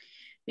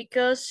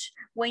 Because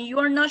when you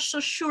are not so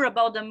sure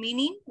about the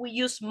meaning, we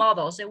use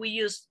modals and we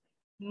use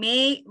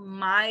may,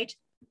 might,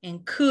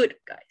 and could,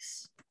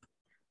 guys.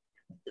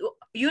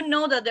 You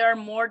know that there are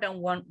more than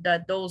one,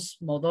 that those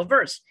modal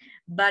verbs,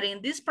 but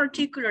in this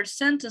particular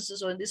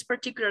sentences or in this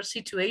particular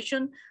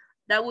situation,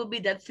 that will be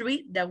the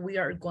 3 that we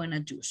are going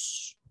to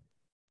use.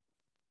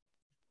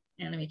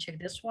 And let me check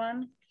this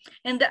one.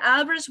 And the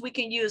adverbs we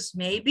can use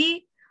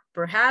maybe,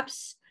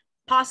 perhaps,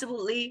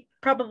 possibly,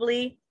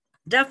 probably,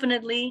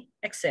 definitely,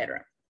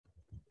 etc.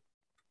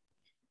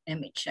 Let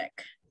me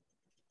check.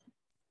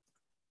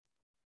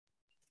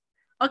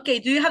 Okay,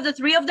 do you have the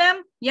 3 of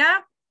them? Yeah?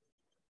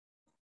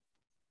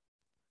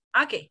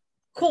 Okay,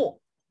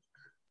 cool.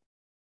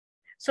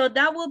 So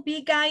that will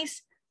be,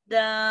 guys,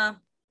 the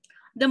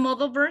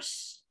modal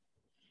verbs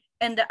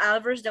and the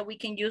adverbs that we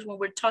can use when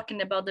we're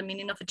talking about the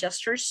meaning of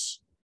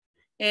gestures.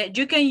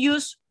 You can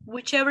use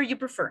whichever you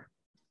prefer.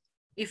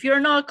 If you're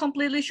not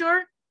completely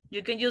sure,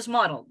 you can use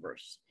modal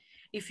verbs.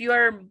 If you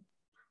are,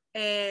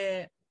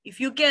 if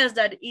you guess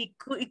that it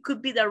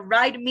could be the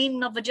right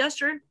meaning of a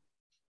gesture,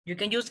 you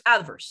can use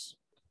adverbs,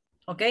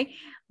 okay?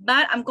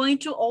 But I'm going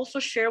to also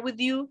share with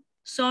you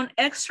some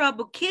extra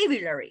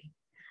vocabulary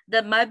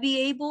that might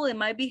be able, it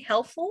might be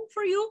helpful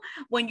for you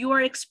when you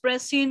are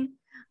expressing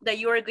that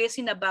you are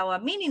guessing about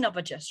a meaning of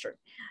a gesture.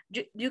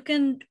 You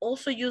can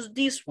also use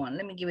this one.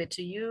 Let me give it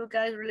to you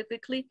guys really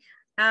quickly.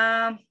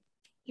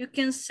 You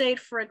can say,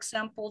 for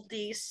example,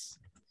 this,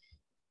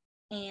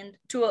 and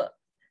to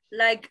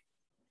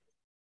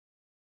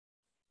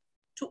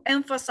to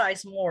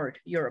emphasize more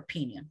your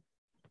opinion.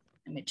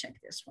 Let me check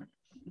this one.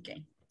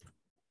 Okay.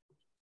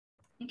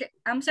 Okay,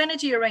 I'm sending it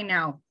to you right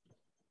now.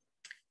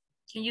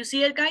 Can you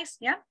see it, guys?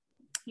 Yeah,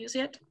 you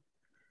see it?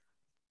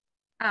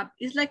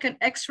 It's like an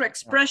extra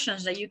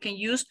expressions that you can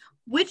use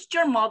with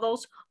your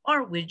modals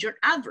or with your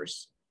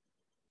adverbs.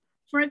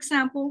 For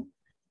example,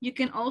 you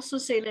can also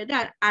say like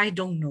that, I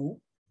don't know,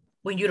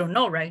 when you don't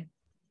know, right?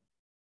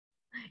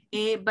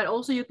 But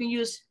also you can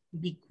use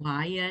be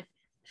quiet,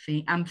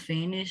 I'm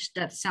finished,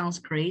 that sounds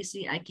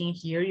crazy, I can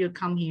hear you,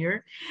 come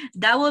here.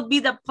 That would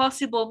be the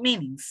possible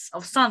meanings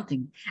of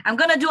something. I'm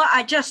gonna do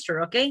a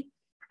gesture, okay?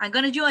 I'm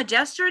gonna do a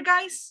gesture,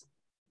 guys.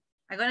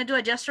 I'm gonna do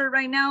a gesture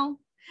right now.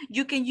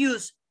 You can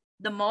use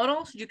the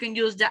modals, you can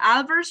use the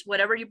adverbs,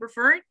 whatever you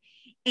prefer,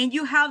 and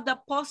you have the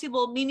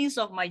possible meanings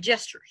of my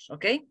gestures,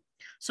 okay?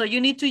 So you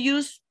need to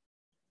use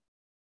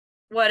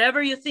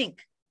whatever you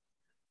think.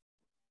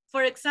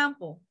 For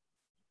example,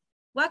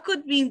 what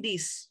could mean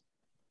this?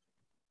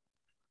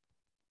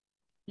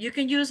 You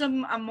can use a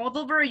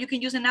modal verb, you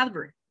can use an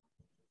adverb.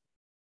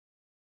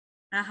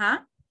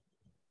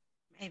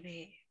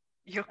 Maybe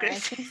you're crazy. I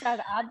think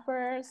that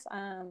adverbs,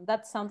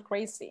 that sounds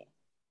crazy.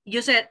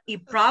 You said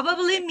it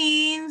probably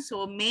means,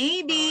 or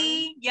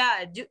maybe,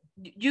 yeah,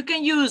 you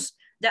can use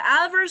the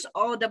adverbs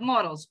or the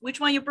modals. Which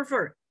one you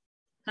prefer?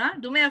 Huh?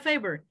 Do me a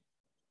favor.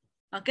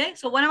 Okay,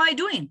 so what am I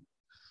doing?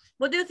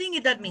 What do you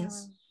think that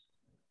means?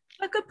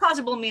 What could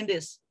possibly mean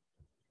this?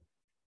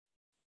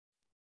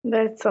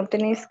 That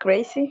something is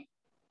crazy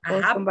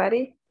or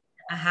somebody.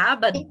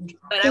 But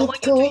I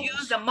want you to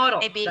use the model.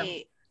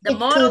 Maybe the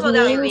model or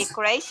the maybe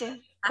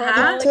crazy.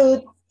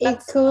 It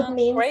could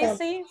mean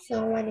crazy. That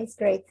someone is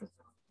crazy.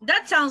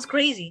 That sounds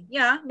crazy.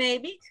 Yeah,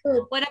 maybe.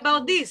 What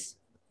about this?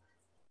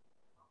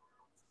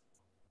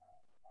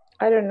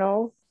 I don't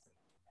know.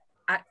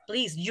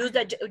 Please use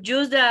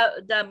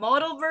the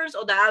modal verbs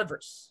or the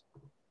adverbs.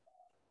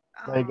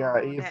 Like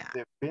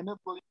if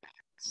definitely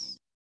is.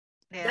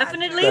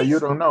 Definitely. That you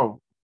don't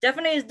know.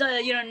 Definitely is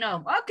the you don't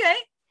know. Okay.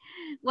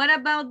 What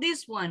about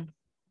this one?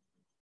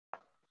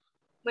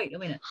 Wait a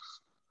minute.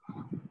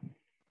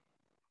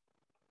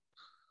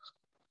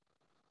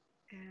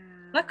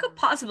 What could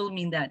possibly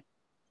mean that?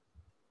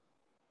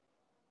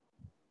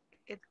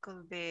 it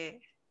could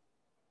be.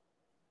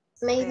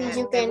 Maybe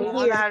you can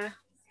hear.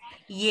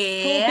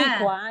 Yeah. To be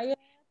quiet.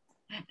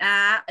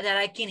 That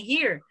I can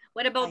hear.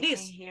 What about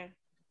this?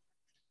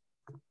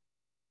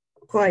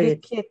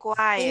 Quiet.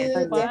 Quiet.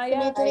 You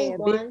definitely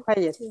want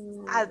quiet.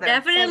 to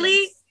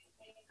Definitely.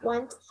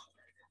 Want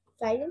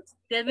silence?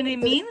 Definitely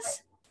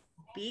means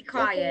be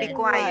quiet. Be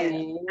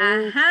quiet.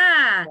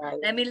 Aha. Quiet.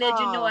 Let me let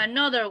you know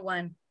another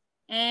one.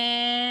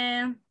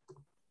 And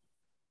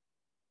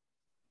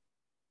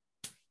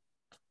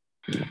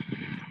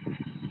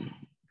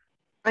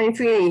I'm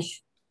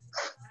finished.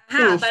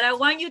 but I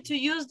want you to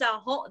use the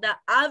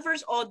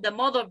adverbs or the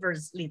modal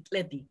verbs,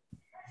 Letty.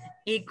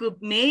 It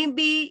could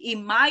maybe, it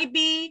might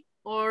be,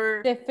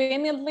 or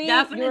definitely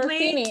you're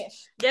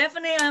finished.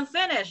 Definitely I'm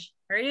finished.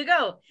 There you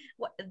go.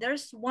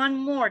 There's one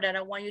more that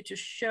I want you to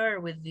share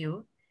with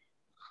you.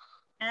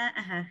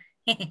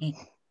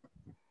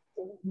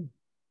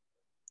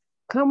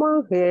 Come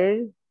on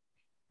here.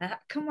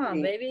 Come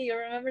on, baby. You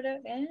remember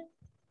that?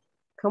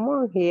 Come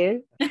on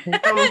here.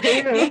 Come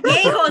here.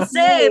 Hey,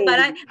 Jose,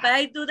 but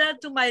I do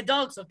that to my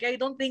dogs, okay?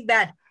 Don't think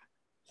bad.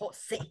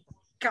 Jose,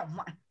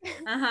 come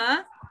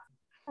on.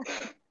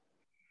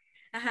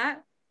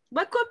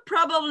 What could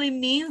probably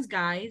means,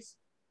 guys?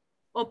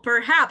 Or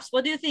perhaps,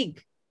 what do you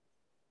think?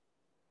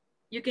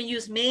 You can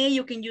use may,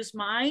 you can use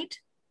might,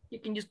 you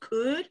can use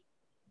could.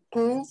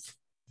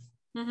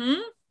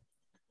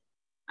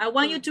 I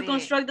want you to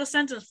construct the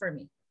sentence for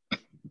me.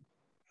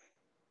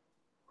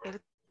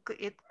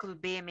 It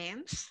could be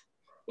means.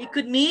 It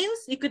could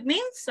means.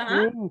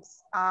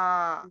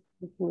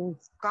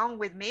 Come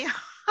with me.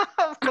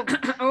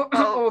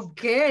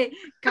 Okay,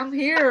 come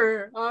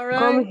here. All right.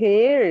 Come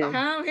here.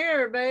 Come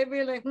here,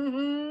 baby. Like,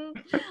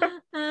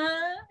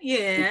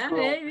 yeah,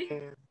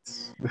 baby.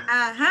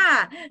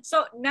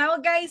 So now,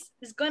 guys,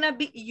 it's gonna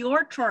be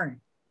your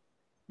turn.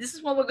 This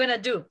is what we're gonna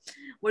do.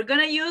 We're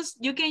gonna use.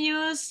 You can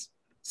use.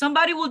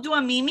 Somebody will do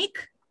a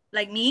mimic,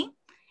 like me,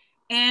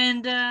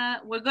 and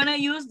we're gonna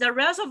use the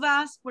rest of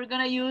us. We're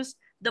gonna use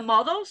the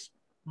modals,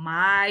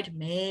 might,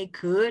 may,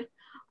 could,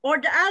 or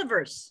the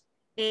adverbs,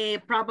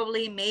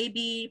 probably,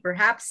 maybe,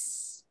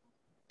 perhaps,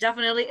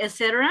 definitely,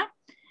 etc.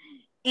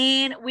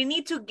 And we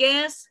need to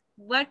guess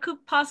what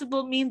could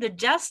possibly mean the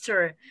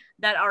gesture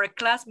that our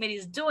classmate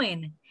is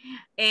doing.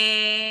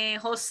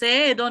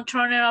 Jose, don't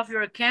turn off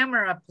your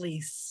camera,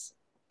 please.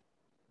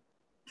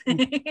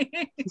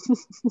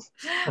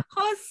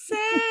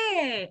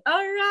 Jose,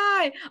 all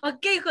right.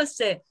 Okay,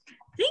 Jose.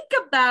 Think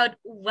about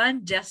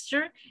one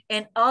gesture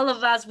and all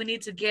of us, we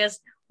need to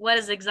guess what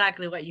is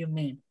exactly what you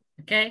mean,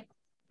 okay?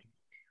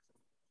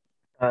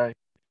 All right.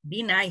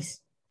 Be nice.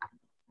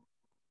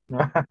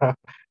 Yeah.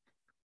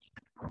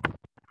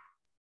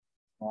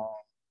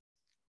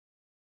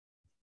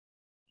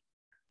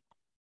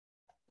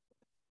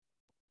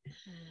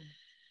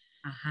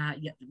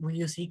 Well,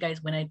 you see,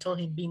 guys, when I told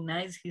him be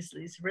nice,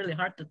 it's really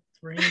hard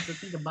for him to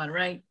think about,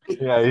 right?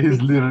 Yeah,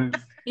 he's literally.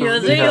 You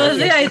see,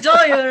 I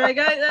told you, right,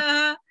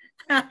 guys?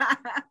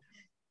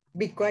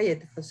 Be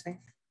quiet, Jose.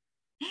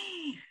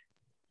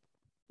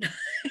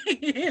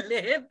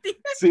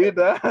 See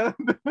that?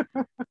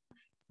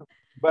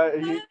 But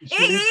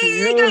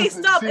hey, guys,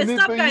 stop,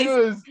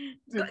 guys.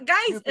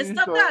 Guys,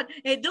 stop that.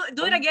 Hey, do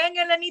it again,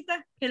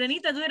 Elenita.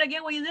 Elenita, do it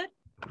again what you did.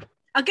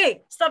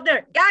 Okay, stop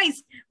there.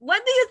 Guys,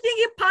 what do you think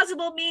it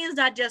possible means,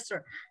 that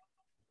gesture?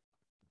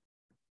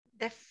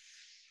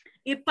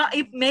 It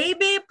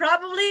maybe,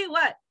 probably,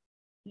 what?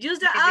 Use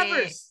the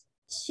adverbs.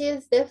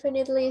 She's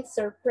definitely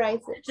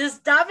surprised. She's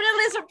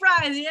definitely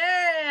surprised,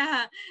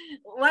 yeah.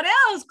 What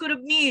else could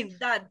it mean,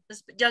 that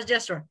just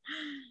gesture?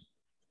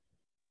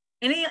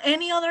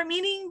 Any other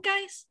meaning,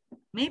 guys?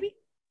 Maybe?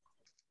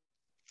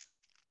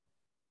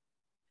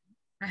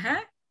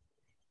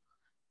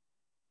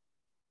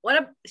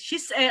 What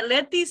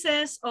Letty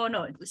says, oh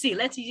no, see,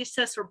 Letty just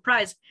says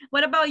surprise.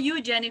 What about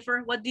you,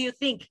 Jennifer? What do you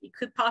think it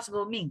could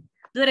possibly mean?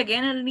 Do it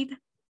again, Elenita.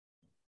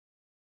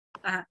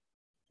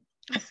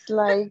 It's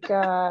like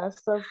a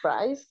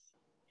surprise.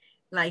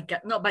 Like,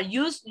 no, but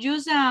use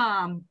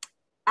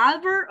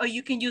adverb, or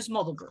you can use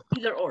modal verb,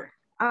 either or.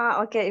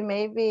 Okay,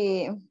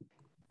 maybe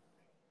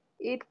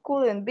it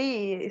couldn't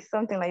be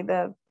something like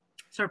that.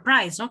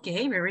 Surprise,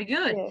 okay, very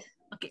good. Yes.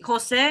 Okay,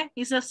 Jose,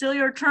 it's still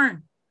your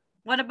turn.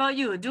 What about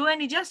you? Do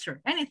any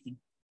gesture, anything.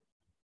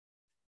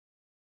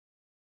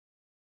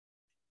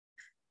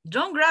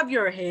 Don't grab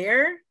your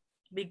hair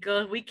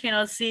because we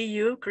cannot see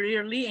you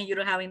clearly and you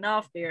don't have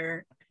enough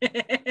hair.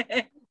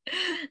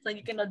 So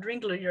you cannot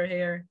wrinkle your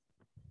hair.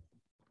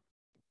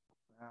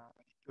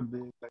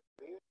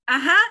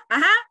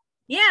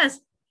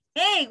 Yes.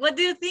 Hey, what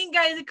do you think,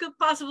 guys? It could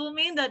possibly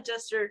mean, that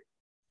gesture.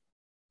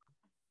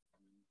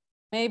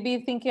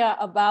 Maybe thinking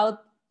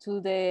about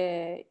to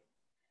the.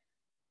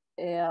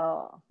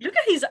 Look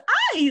at his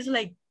eyes,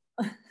 like.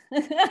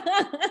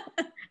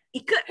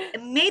 It could.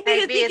 Maybe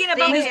you're thinking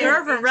about his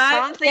girlfriend,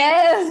 right? Something.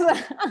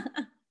 Yes.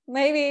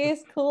 Maybe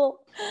it's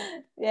cool.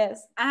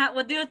 Yes.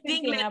 What do you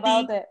think, Thinking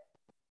about it?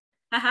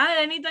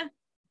 Anita.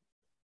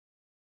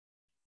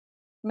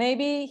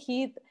 Maybe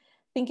he's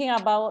thinking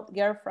about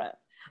girlfriend.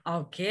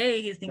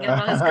 Okay, he's thinking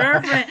about his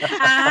girlfriend.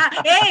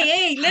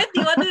 Hey, Letty,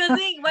 what do you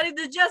think? What is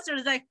the gesture?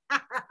 It's like,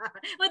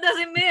 what does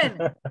it mean?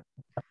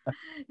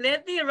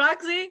 Letty,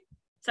 Roxy,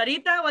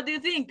 Sarita, what do you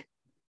think?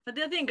 What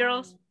do you think,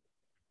 girls?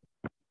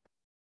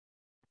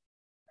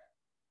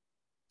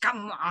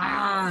 Come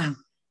on.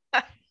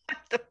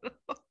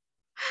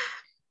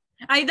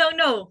 I don't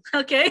know.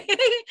 Okay.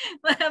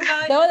 What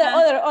about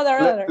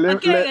other?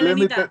 Okay,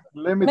 Elenita.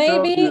 Let me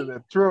tell you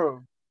the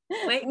truth.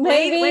 Wait.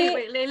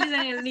 Listen,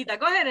 Elenita.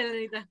 Go ahead,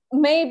 Elenita.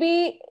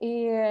 Maybe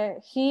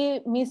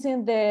he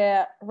missing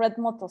the red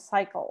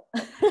motorcycle.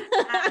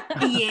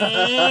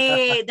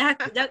 Yeah,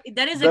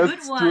 that is a That's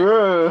good one.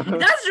 True.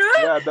 That's true.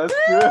 Yeah, that's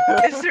true.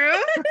 It's true.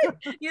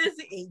 You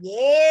see,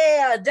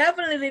 yeah,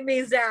 definitely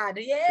means that.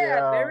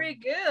 Yeah, very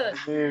good.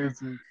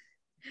 Amazing.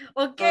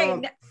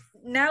 Okay,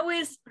 now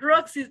it's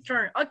Roxy's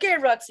turn. Okay,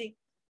 Roxy,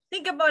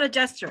 think about a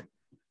gesture.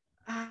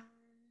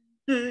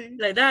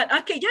 Like that.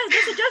 Okay, yes,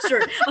 that's a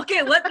gesture.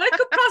 Okay, what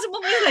could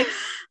possibly mean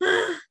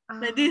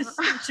like this?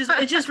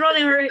 It's just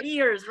rolling her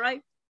ears,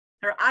 right?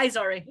 Her eyes,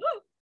 sorry.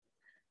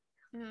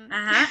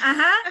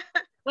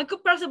 What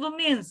could possibly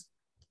means?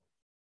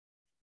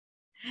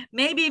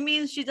 Maybe it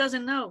means she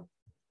doesn't know.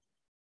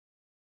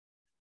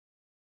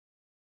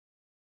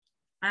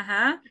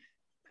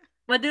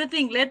 What do you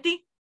think,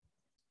 Letty?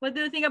 What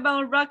do you think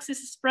about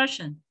Roxy's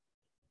expression?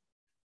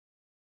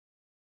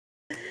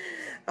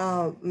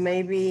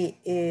 Maybe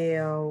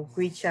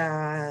which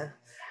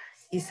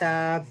is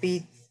a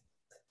bit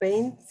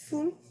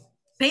painful.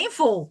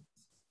 Painful?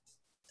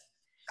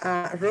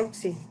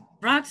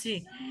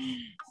 Roxy.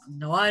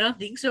 No, I don't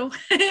think so.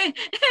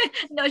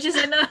 No, she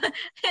said no.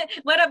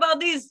 What about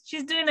this?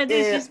 She's doing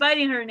this. She's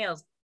biting her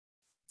nails.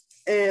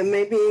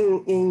 Maybe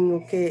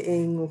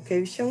in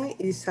occasion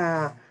is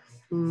a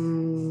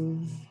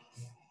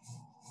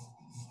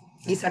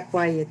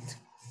quiet.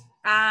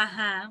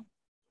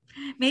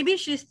 Maybe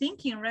she's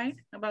thinking, right,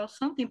 about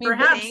something. Maybe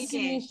perhaps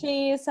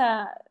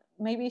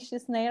maybe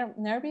she's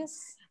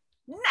nervous.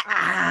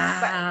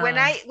 But when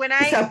I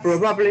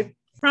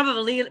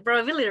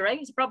probability,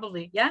 right? It's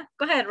probably. Yeah.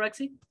 Go ahead,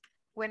 Roxy.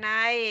 When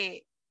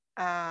I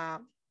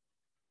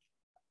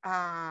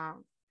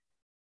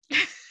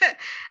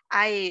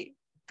I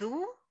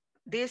do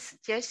this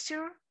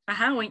gesture,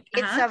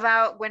 it's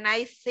about when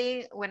I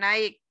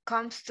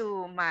comes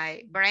to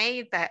my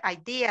brain, the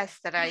ideas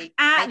that I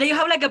you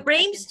have like a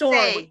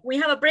brainstorm. We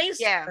have a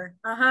brainstorm.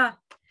 Yeah.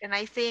 And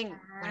I think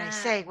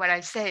what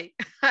I say.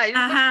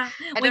 I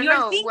when don't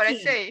know thinking. What I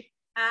say.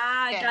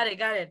 Got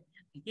it.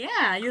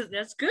 Yeah,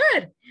 that's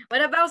good.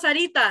 What about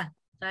Sarita?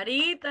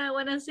 Sarita, I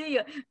want to see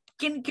you.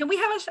 Can we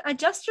have a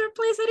gesture,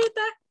 please,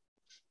 Sarita?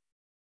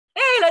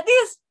 Hey, like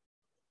this.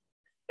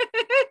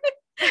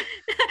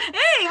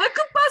 Hey, what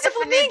could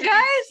possibly mean,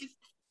 guys?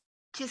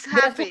 She's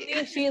happy.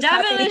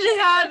 Definitely she's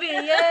happy.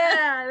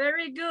 Yeah,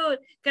 very good.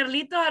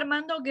 Carlitos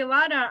Armando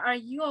Guevara, are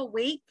you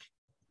awake?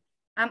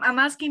 I'm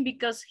asking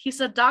because he's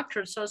a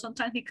doctor, so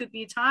sometimes he could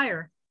be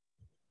tired.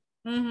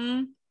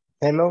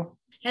 Hello.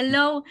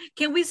 Hello.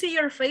 Can we see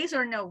your face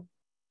or no?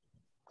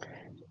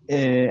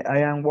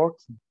 I am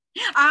working.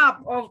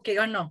 Okay.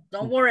 Oh, no.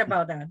 Don't worry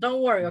about that.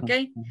 Don't worry,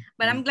 okay?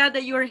 But I'm glad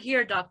that you're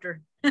here,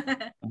 doctor.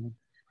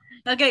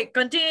 Okay,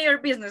 continue your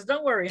business.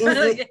 Don't worry. Is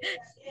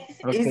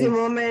the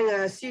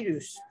moment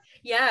serious?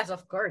 Yes,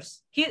 of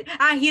course.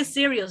 He's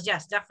serious.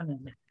 Yes,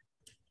 definitely.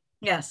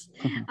 Yes.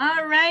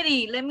 All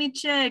righty. Let me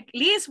check.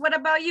 Liz, what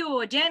about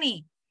you?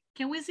 Jenny,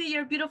 can we see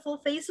your beautiful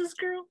faces,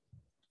 girl?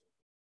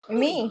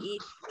 Me?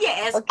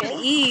 Yes, okay.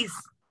 Please.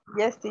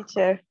 Yes,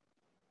 teacher.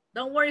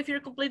 Don't worry if you're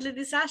completely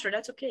disaster.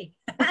 That's okay.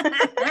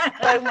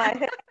 Don't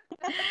worry.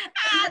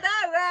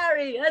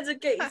 That's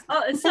okay.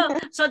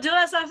 So do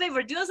us a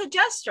favor. Do us a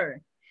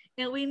gesture.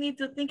 And we need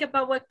to think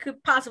about what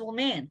could possibly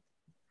mean.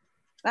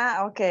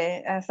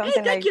 Okay.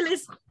 Something thank you,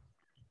 Liz.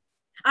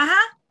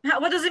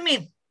 What does it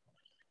mean?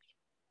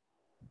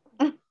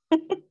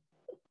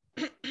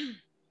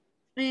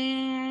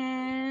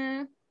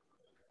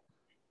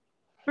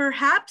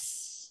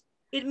 Perhaps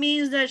it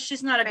means that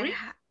she's not agreeing.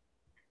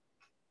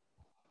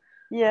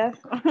 Yes.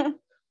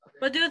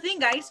 What do you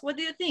think, guys? What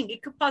do you think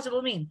it could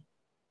possibly mean?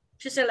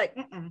 She said like,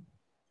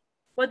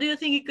 What do you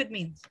think it could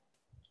mean?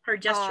 Her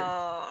gesture.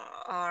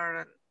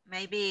 Or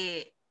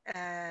maybe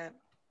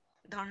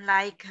don't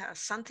like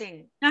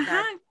something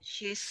that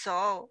she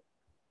saw.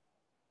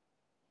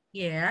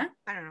 Yeah.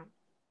 I don't know.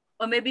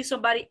 Or maybe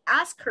somebody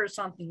asked her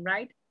something,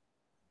 right?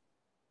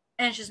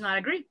 And she's not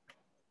agreeing.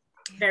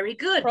 Very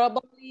good.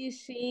 Probably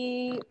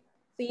she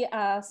see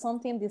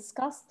something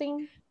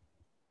disgusting.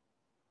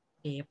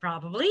 Yeah,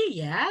 probably,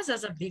 yes,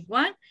 that's a big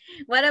one.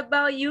 What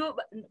about you?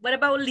 What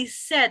about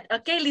Lisette?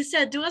 Okay,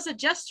 Lisette, do us a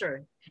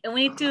gesture. And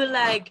we need to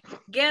like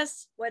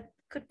guess what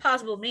could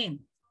possibly mean.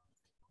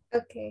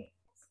 Okay.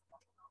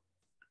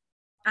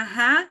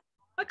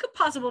 What could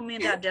possibly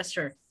mean that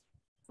gesture?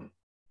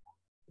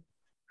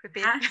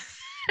 Repeat.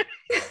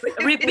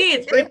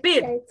 Repeat.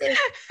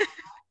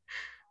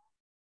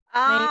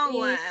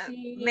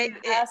 Maybe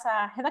she has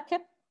a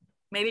headache.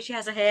 Maybe she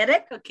has a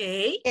headache.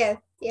 Okay.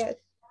 Yes.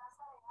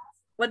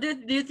 What do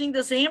you think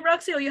the same,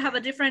 Roxy, or you have a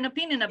different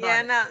opinion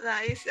about it? No,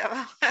 it's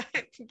about,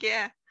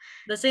 yeah.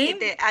 The same?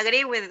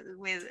 Agree with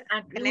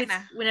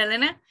Elena. With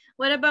Elena?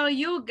 What about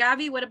you,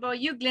 Gabby? What about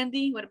you,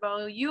 Glendy? What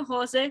about you,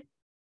 Jose?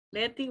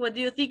 Letty, what do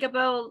you think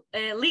about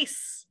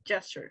Liz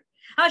gesture?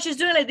 Oh, she's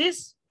doing like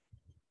this.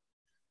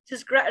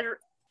 She's crushing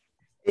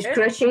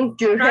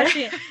your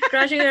hair.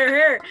 Crushing her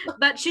hair.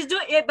 But she's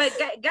doing it. But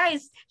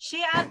guys,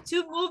 she had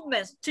two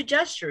movements, two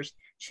gestures.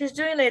 She's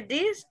doing like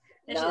this,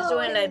 and she's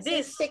doing like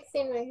this.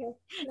 Fixing my hair.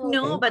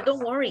 No, but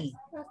don't worry.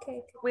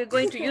 Okay. We're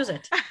going to use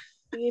it.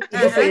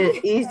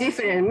 It's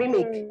different,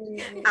 mimic.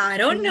 I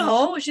don't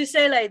know. She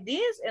said like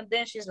this, and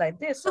then she's like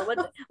this. So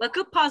what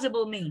could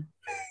possibly mean?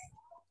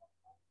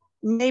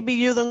 Maybe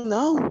you don't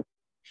know.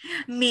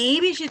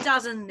 Maybe she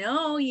doesn't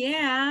know,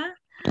 yeah.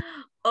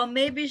 Or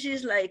maybe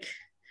she's like,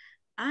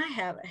 I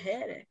have a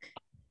headache.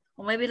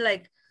 Or maybe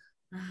like,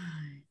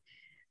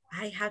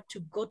 I have to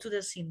go to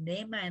the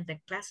cinema and the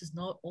class is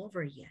not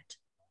over yet.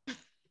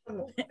 Yeah,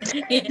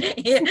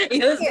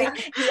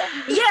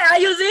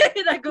 you see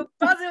that could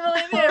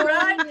possibly be,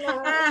 right?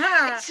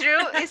 It's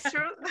true, it's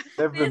true.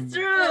 It's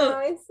true. No,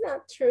 it's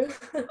not true.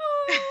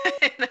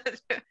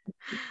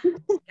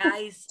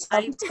 Guys,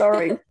 I'm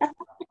sorry.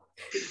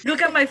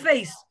 Look at my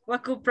face.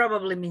 What could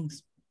probably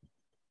means?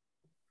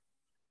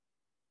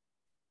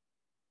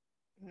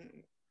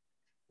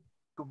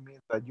 Could mean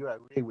that you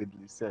agree with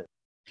Lisette.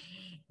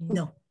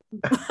 No.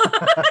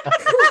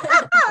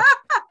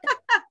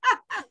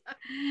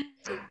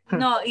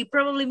 No, it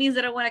probably means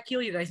that I want to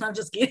kill you guys. No, I'm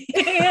just kidding.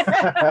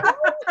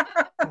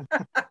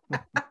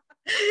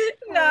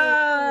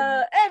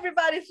 No,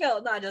 everybody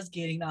felt. No, just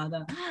kidding.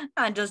 No,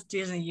 I'm just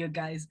teasing you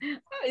guys.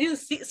 You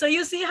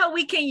see how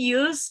we can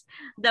use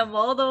the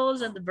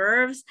modals and the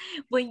verbs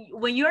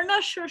when you're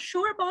not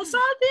sure about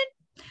something.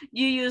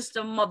 You use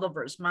the modal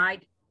verbs,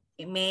 might,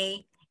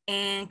 may,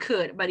 and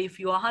could. But if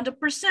you're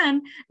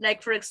 100%,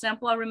 like for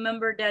example, I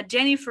remember that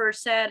Jennifer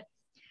said,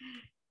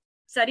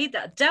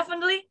 Sarita,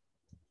 definitely,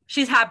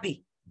 she's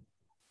happy.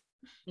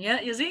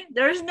 Yeah, you see,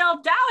 there's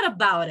no doubt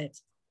about it.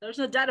 There's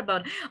no doubt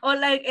about it. Or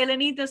like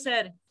Elenita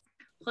said,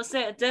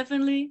 Jose,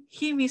 definitely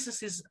he misses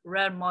his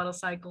red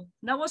motorcycle.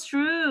 That was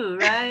true,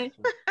 right?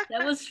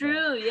 That was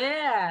true,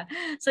 yeah.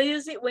 So you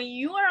see, when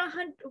you are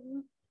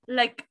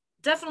like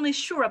definitely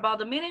sure about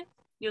the meaning,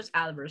 use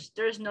adverbs.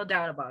 There's no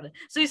doubt about it.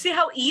 So you see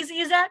how easy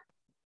is that?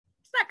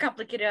 It's not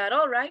complicated at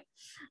all, right?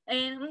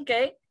 And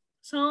okay,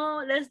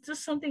 so let's do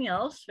something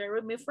else. Bear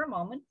with me for a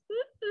moment.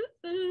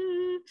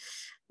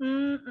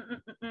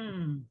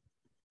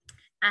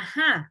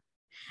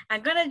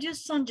 I'm gonna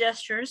use some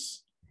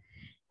gestures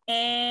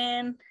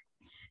and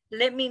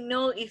let me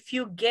know if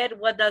you get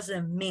what does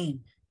it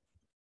mean.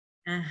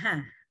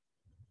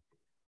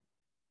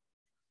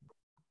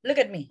 Look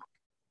at me.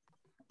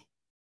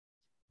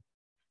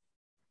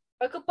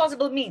 What could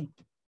possibly mean?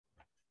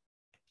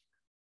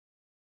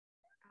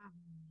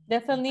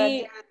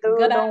 Definitely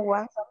get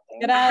out.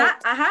 Get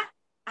out.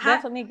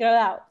 Definitely get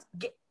out.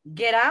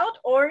 Get out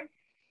or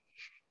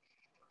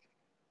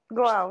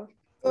go out.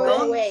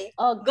 Go away.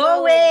 Oh, go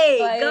away.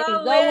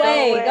 Go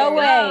away.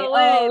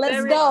 Oh,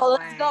 let's go.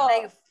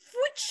 Like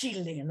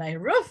fuchile, like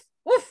roof,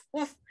 woof,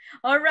 woof.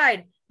 All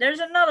right, there's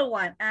another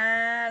one.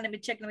 Let me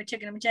check.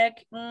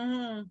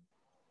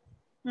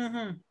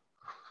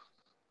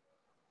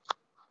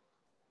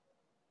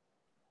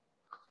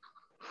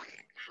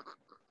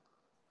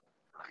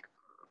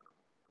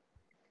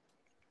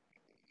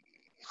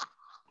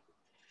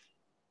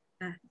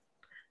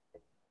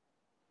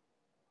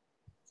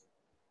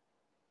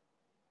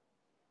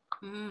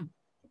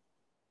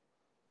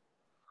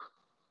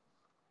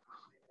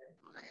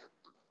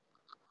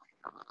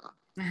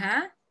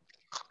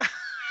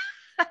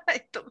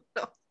 I don't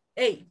know.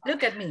 Hey,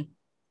 look at me.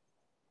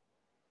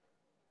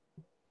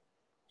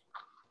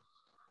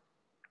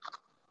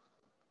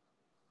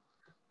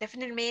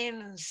 Definitely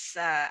means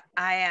I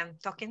am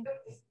talking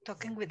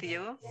with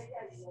you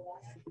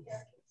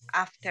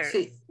after.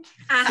 See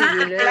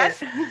you later.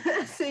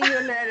 See you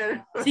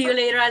later. See you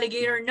later,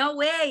 alligator. No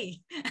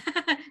way.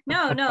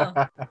 No.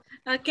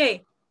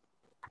 Okay.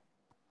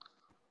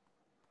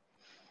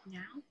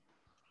 Now.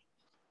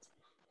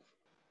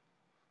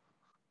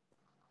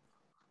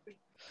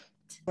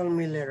 Call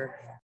me later.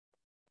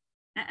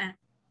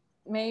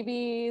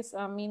 Maybe it's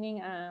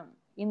meaning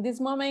in this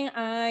moment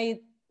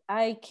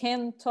I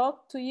can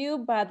talk to you,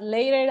 but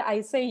later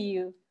I say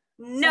you.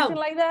 No. Something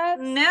like that?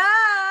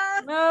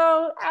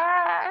 No.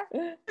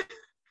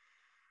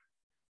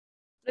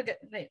 Look at,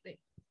 wait.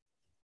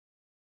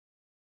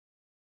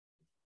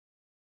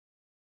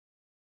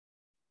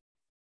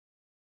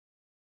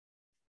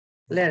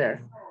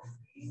 Later.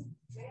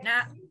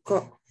 Nah.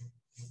 Go.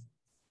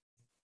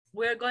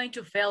 We're going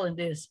to fail in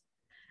this.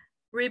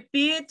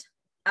 Repeat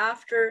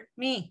after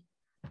me.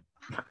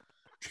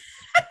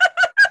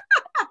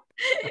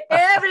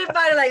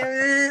 Everybody like,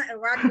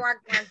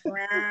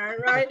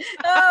 right?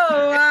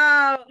 Oh,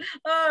 wow.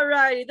 All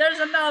right, there's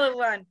another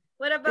one.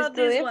 What about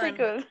this one?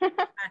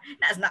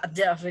 That's not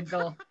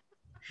difficult.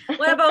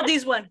 What about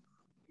this one?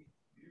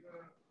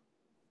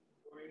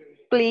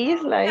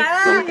 please, like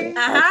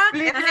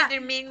Please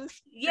it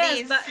means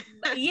yes,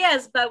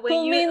 please. but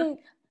when you mean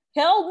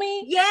help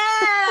me.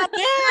 Yeah,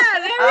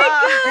 very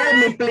good. Help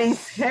me,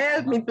 please.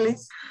 Help me,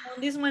 please.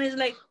 This one is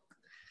like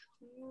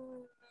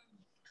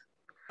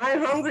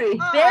I'm hungry.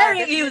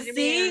 Very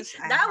easy.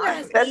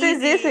 That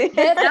is easy.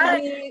 That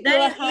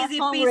is easy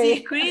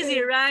peasy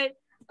crazy, right?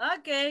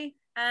 Okay.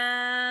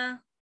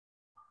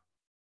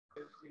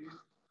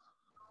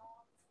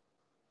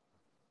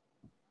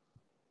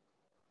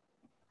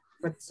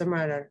 What's the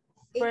matter?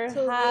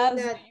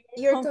 Perhaps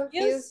you're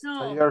confused.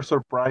 No. You're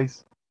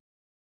surprised.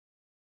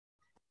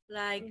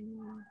 Like,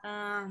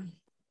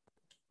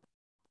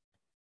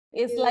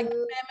 it's like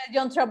the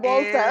John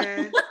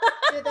Travolta.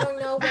 You don't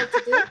know what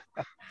to do.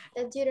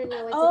 That you don't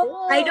know what to do.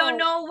 I don't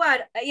know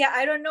what. Yeah,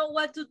 I don't know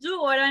what to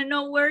do, or I don't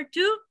know where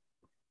to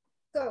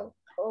go.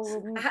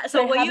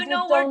 So when you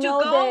know where to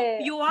go,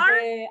 you are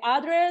the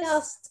address.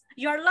 Lost.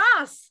 You're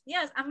lost.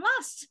 Yes, I'm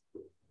lost.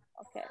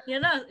 Okay. You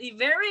know,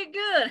 very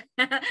good.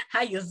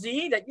 How you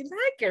see that you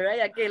like it,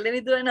 right? Okay, let me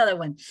do another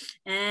one.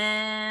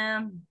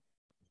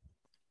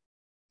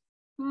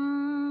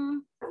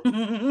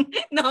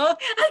 No,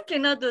 I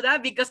cannot do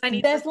that because I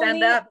need to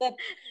stand up.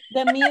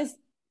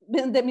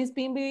 The Miss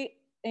Pimby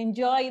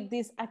enjoyed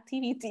this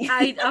activity.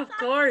 Of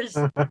course.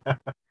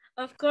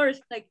 Of course.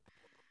 Like,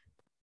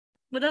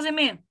 what does it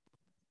mean?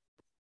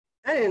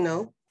 I don't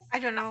know. I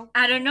don't know.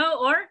 I don't know,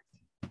 or?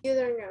 You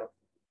don't know.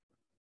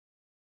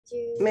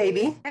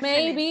 Maybe.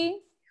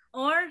 Maybe.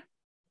 Or?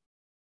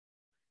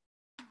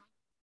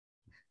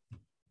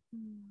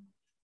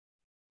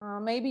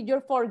 Maybe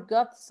you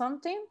forgot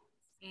something.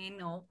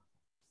 No.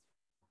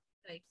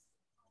 Like,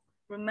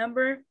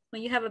 remember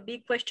when you have a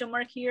big question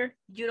mark here,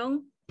 you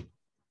don't?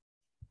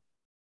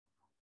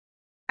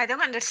 I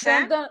don't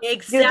understand.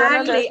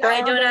 Exactly.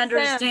 I don't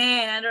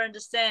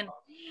understand.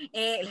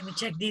 Let me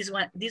check this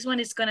one. This one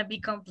is gonna be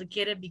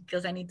complicated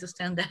because I need to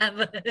stand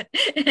up.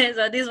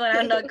 So this one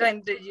I'm not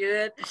going to do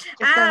it.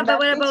 But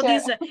what about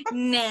this one?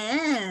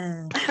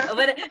 Nah.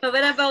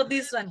 What about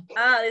this one?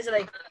 It's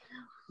like,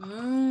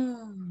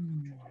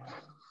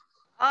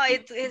 Oh,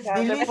 it's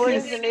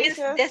delicious.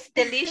 That's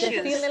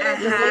delicious.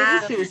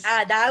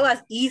 That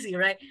was easy,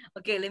 right?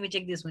 Okay, let me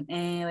check this one.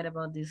 What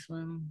about this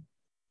one?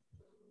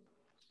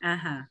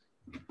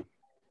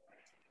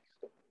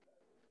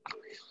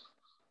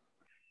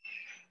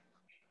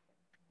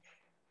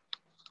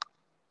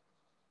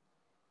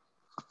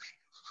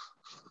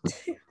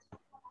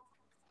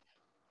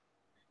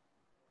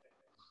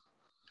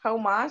 How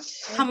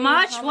much? How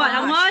much? What?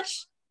 How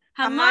much?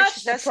 How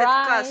much does it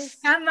cost?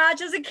 How much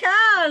does it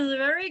cost?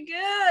 Very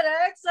good.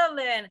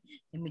 Excellent.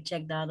 Let me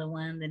check the other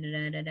one.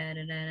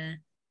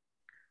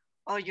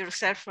 Oh, your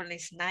cell phone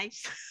is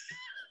nice.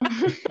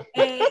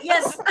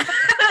 Yes.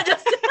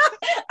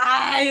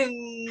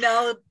 I'm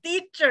no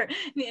teacher.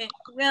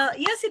 Well,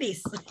 yes, it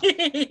is.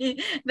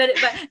 but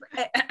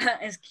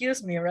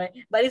excuse me, right?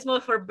 But it's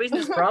more for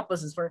business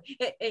purposes.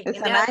 It's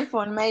an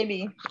iPhone,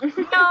 maybe.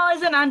 No,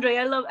 it's an Android.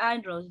 I love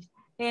Android.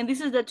 And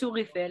this is the Tour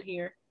Eiffel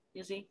here.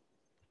 You see?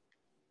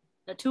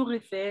 The Tour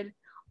Eiffel.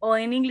 Or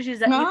in English is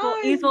the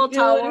Eiffel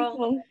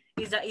Tower.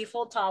 Is the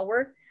Eiffel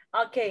Tower.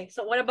 Okay,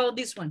 so what about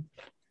this one?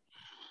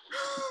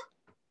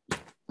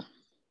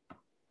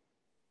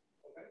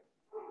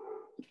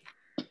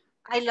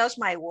 I lost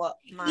my wallet.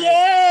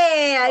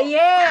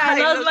 I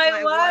lost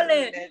my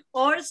wallet.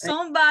 Or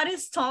somebody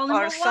stole my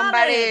wallet.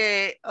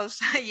 Somebody,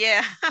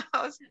 yeah.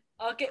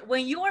 Okay,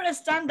 when you are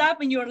stand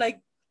up and you're like,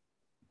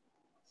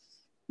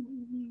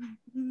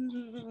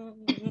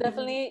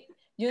 definitely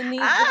you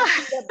need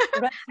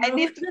I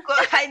need to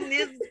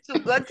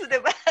go to the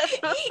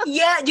bathroom.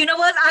 Yeah, you know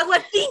what? I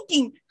was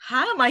thinking,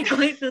 how am I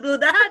going to do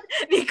that?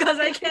 Because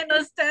I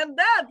cannot stand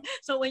up.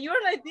 So when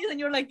you're like this and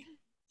you're like,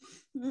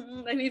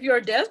 if you're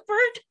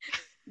desperate,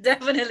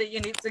 definitely you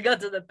need to go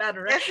to the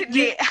bathroom. Right?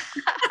 Definitely,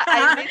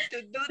 I need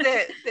to do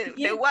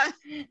the one.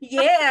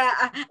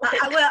 Yeah,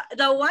 well,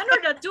 the one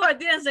or the two, I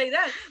didn't say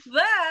that,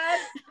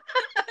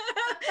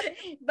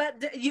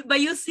 but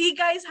you see,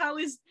 guys, how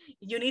is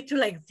you need to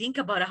like think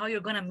about how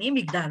you're gonna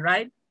mimic that,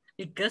 right?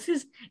 Because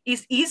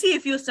it's easy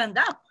if you stand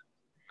up,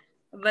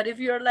 but if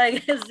you're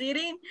like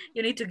sitting,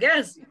 you need to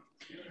guess.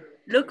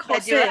 Look, Jose,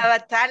 but you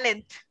have a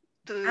talent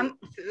to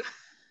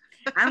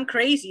I'm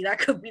crazy. That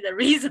could be the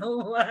reason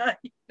why.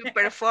 To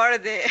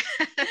perform the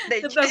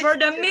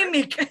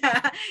mimic.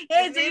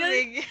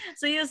 Hey,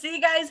 so you see,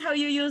 guys, how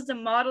you use the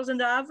modals and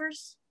the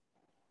adverbs?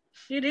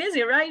 It's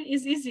easy, right?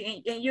 It's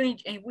easy.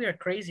 And we are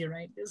crazy,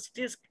 right?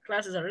 This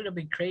class is a little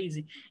bit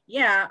crazy.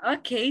 Yeah,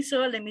 okay. So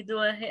let me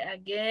do it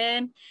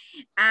again.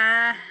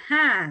 Let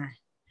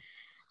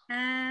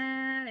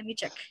me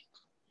check.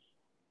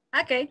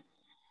 Okay.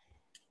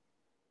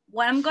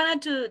 What I'm gonna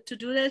to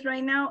do this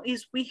right now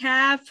is we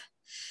have.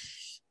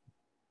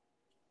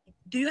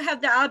 Do you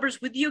have the adverbs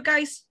with you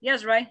guys?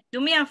 Yes, right?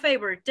 Do me a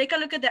favor. Take a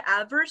look at the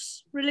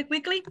adverbs really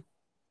quickly.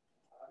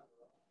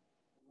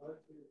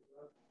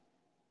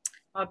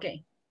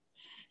 Okay.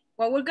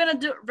 What we're going to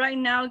do right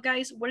now,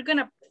 guys, we're going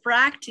to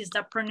practice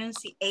the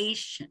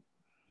pronunciation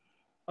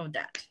of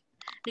that.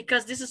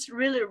 because this is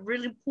really,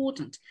 really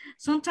important.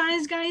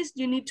 Sometimes, guys,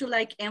 you need to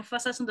like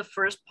emphasize on the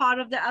first part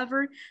of the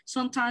adverb.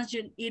 Sometimes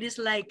it is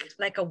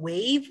like a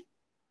wave.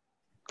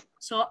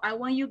 So I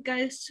want you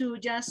guys to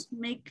just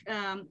make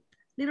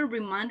little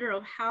reminder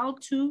of how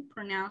to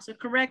pronounce it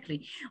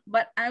correctly.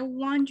 But I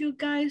want you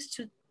guys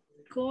to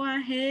go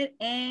ahead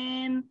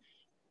and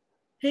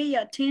pay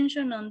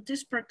attention on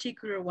this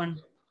particular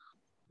one.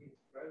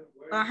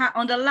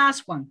 On the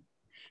last one.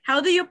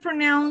 How do you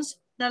pronounce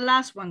the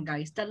last one,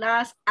 guys? The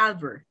last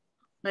adverb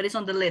that is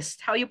on the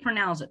list. How you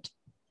pronounce it?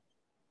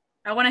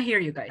 I want to hear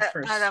you guys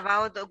first.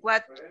 About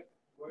what?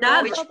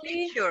 Which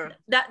picture?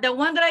 The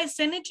one that I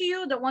sent it to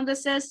you, the one that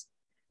says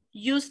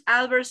use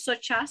adverbs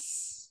such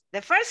as.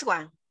 The first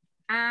one.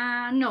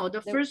 No,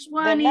 the first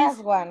one the is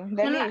last one.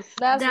 The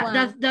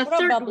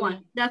third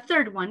one. The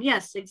third one,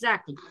 yes,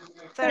 exactly.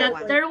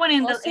 Third one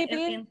in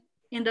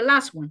the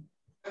last one.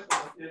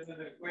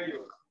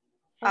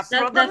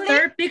 The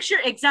third picture,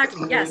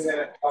 exactly, yes.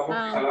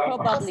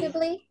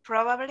 Probably.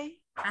 Probably.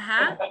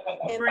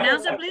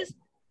 Pronounce it, please.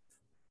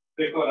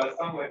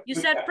 You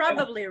said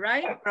probably,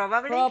 right?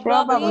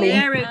 Probably.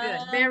 Very good,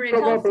 very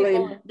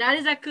good. That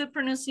is a good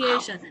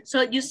pronunciation.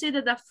 So you see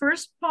that the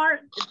first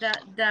part,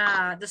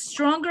 the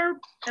stronger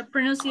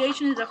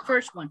pronunciation is the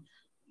first one,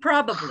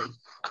 probably,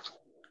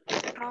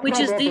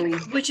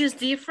 which is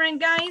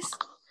different, guys,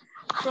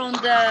 from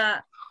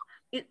the.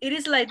 It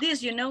is like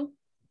this, you know.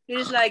 It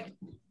is like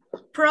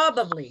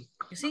probably.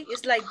 You see,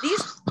 it's like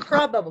this,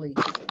 probably.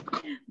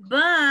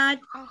 But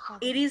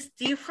it is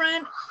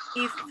different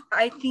if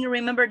I think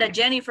remember that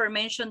Jennifer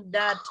mentioned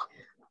that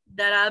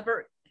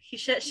Albert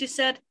she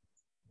said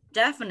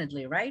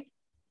definitely, right?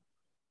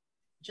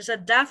 She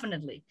said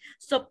definitely.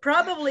 So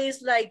probably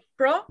is like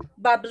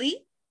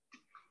probably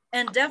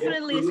and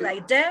definitely is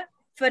like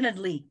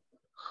definitely.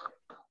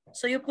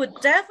 So you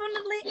put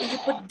definitely and you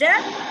put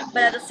that,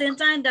 but at the same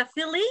time the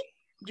Philly,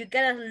 you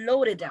gotta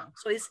load it down.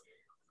 So it's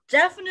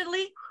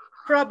definitely,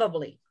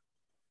 probably.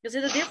 You see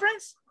the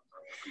difference?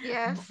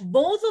 Yes.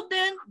 Both of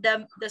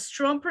them, the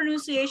strong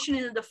pronunciation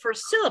is the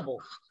first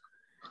syllable,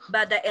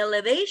 but the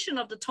elevation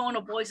of the tone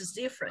of voice is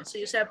different. So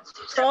you say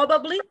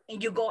probably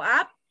and you go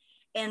up,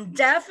 and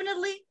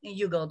definitely and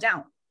you go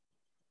down.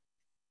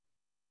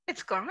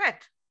 It's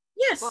correct.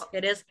 Yes, well,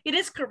 it is. It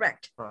is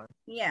correct. Right.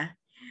 Yeah.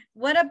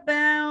 What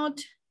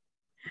about?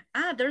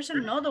 There's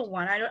another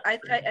one.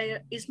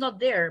 It's not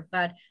there.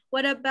 But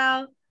what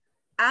about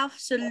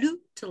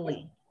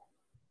absolutely?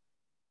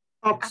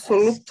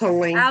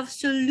 Absolutely.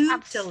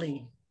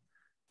 Absolutely.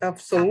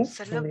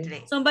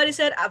 Absolutely. Somebody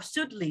said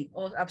absolutely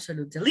or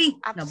absolutely.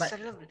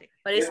 Absolutely. No,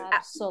 but it's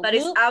absolutely.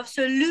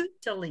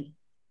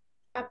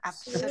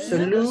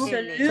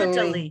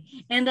 Absolutely.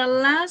 And the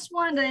last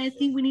one that I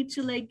think we need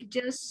to like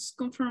just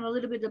confirm a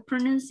little bit the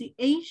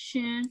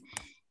pronunciation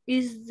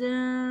is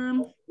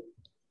the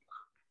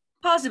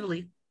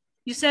possibly.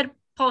 You said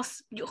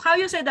how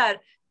you say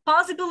that?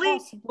 Possibly,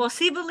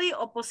 possibly,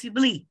 or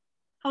possibly?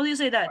 How do you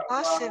say that?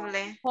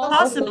 Possibly.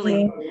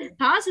 Possibly.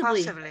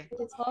 Possibly. Possibly.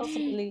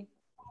 Possibly.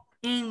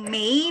 And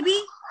maybe.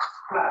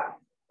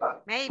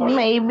 Maybe.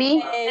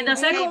 Maybe. And the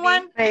second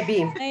one?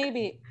 Maybe.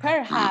 Maybe.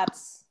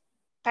 Perhaps.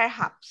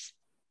 Perhaps.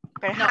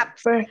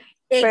 Perhaps. No.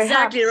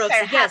 Exactly, Roxy.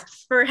 Perhaps.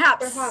 Yes,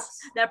 perhaps.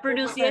 That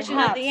pronunciation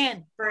at the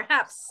end.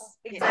 Perhaps.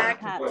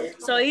 Exactly.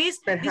 Perhaps. So this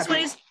one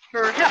is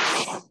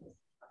perhaps.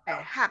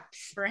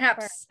 Perhaps.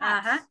 Perhaps.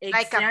 Exactly.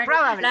 Like a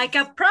probably. Like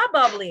a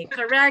probably.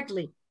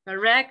 Correctly.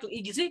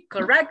 Correctly. You see?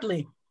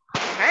 Correctly.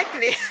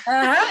 Correctly.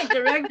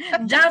 Correct.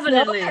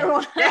 Definitely.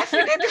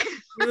 Definitely.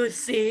 You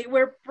see,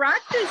 we're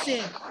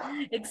practicing.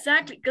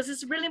 Exactly. Because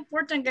it's really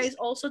important, guys,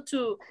 also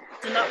to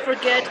not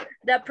forget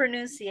the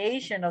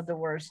pronunciation of the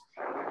words.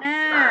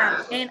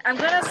 And I'm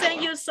going to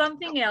send you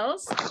something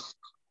else.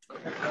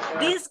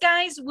 These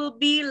guys will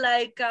be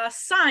like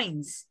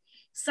signs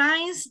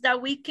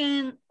that we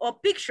can, or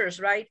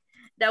pictures, right?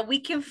 That we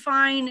can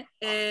find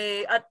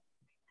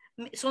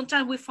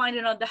sometimes we find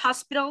it at the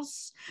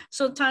hospitals.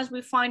 Sometimes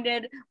we find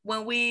it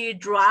when we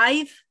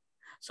drive.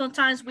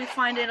 Sometimes we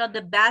find it on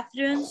the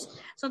bathrooms.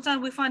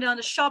 Sometimes we find it on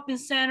the shopping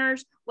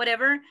centers,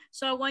 whatever.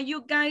 So I want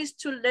you guys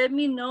to let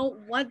me know,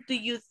 what do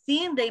you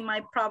think they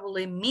might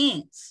probably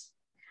mean?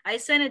 I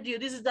sent it to you.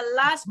 This is the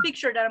last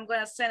picture that I'm going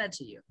to send it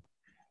to you.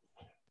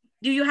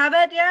 Do you have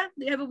it? Yeah?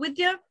 Do you have it with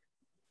you?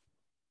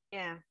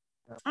 Yeah.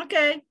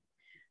 Okay,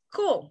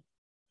 cool.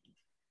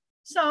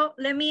 So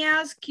let me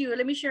ask you,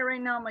 let me share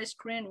right now my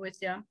screen with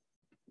you.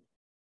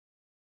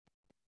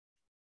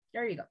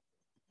 There you go.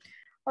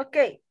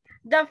 Okay,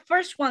 the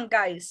first one,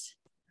 guys.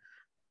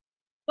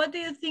 What do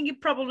you think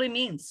it probably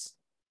means?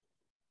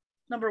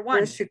 Number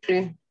one.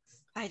 Recycle.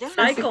 I don't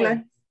know.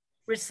 Recycle.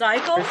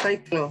 Recycle?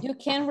 Recycle. You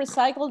can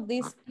recycle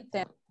this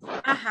item.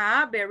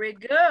 Very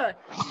good.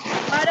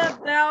 What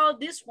about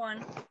this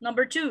one?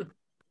 Number two.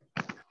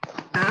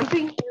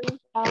 Camping.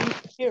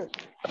 Here.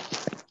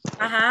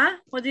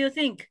 What do you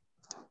think?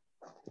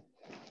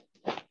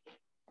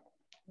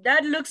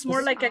 That looks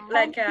more like a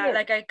carpet,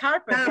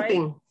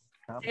 Camping.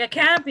 Right? Like a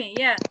camping,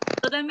 yeah.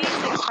 So that means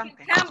that you can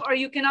camp or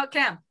you cannot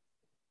camp.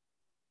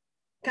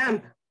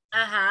 Camp.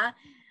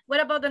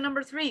 What about the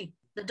number 3?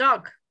 The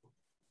dog.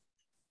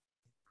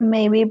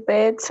 Maybe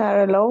pets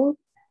are allowed.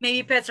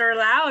 Maybe pets are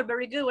allowed.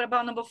 Very good. What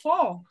about number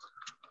 4?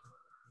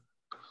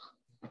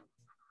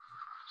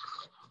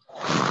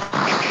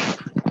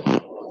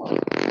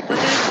 What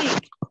do you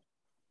think?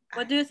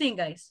 What do you think,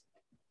 guys?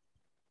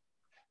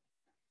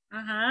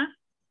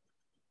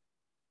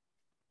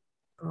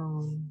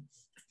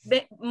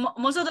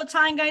 Most of the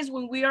time, guys,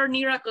 when we are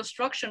near a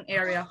construction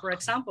area, for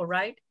example,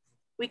 right?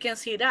 We can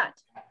see that.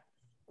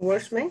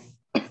 Wordsman?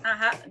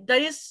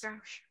 That is,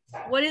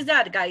 what is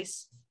that,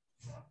 guys?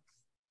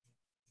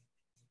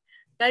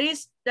 That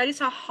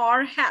is a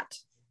hard hat.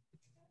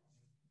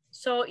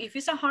 So if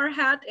it's a hard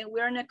hat and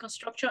we're in a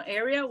construction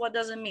area, what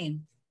does it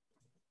mean?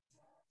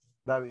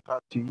 That we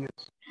have to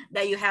use.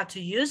 That you have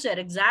to use it,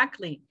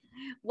 exactly.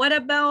 What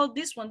about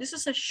this one? This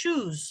is a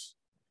shoes.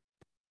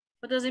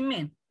 What does it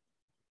mean?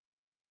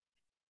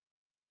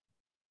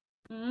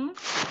 You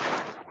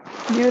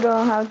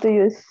don't have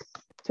to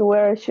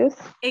wear shoes.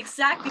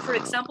 Exactly. For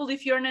example,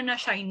 if you're in a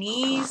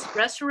Chinese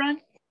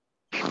restaurant,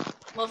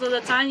 most of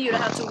the time you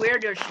don't have to wear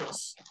your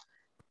shoes.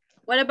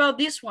 What about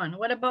this one?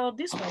 What about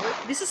this one?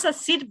 This is a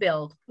seat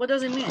belt. What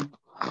does it mean?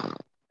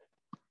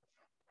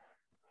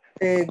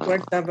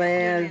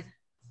 Guardabelt,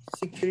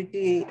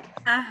 security.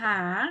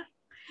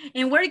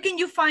 And where can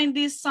you find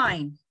this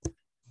sign?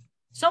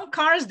 Some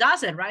cars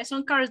does it, right?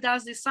 Some cars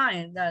does this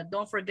sign that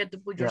don't forget to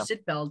put your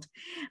seatbelt.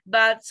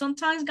 But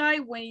sometimes,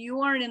 guys, when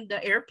you are in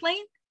the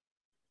airplane,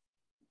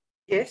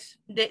 yes,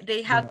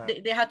 they have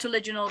to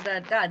let you know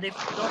that they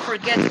don't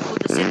forget to put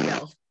the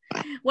seatbelt.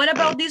 What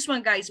about this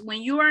one, guys?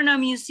 When you are in a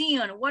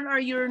museum, what are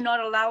you not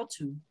allowed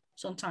to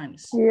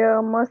sometimes?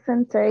 You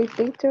mustn't take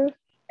pictures.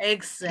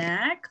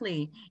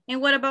 Exactly.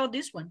 And what about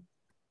this one?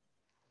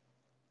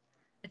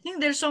 I think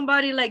there's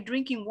somebody like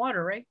drinking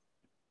water, right?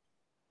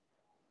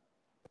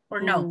 Or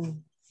no?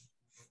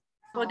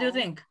 What do you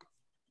think?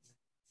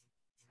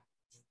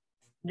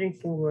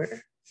 Drinking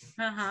water.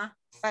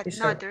 But it's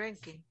not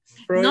drinking.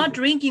 Not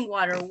drinking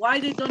water. Why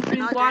they don't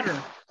drink water?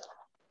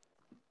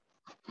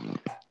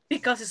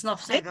 Because it's not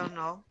safe. I don't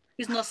know.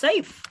 It's not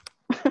safe,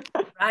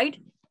 right?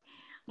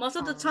 Most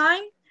of the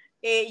time,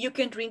 you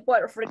can drink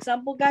water. For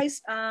example,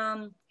 guys,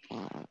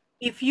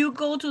 if you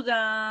go to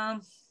the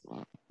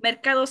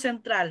Mercado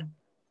Central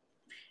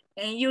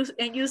and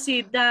you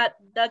see that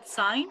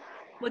sign,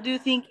 what do you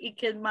think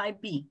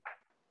might be?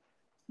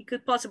 It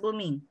could possibly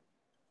mean.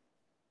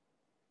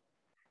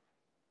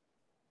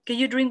 Can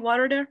you drink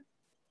water there?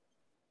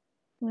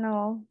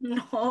 No.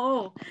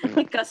 No,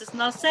 because it's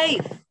not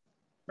safe,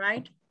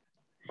 right?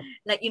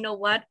 Like, you know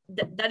what?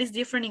 That is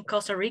different in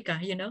Costa Rica,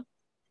 you know?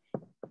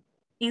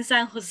 In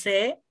San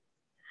Jose,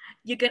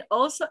 you can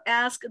also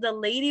ask the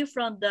lady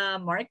from the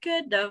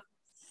market to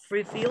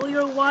refill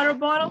your water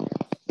bottle.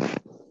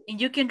 And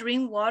you can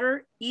drink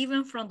water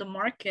even from the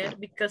market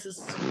because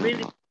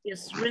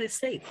it's really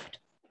safe.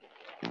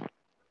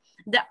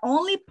 The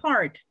only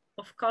part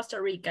of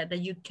Costa Rica that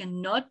you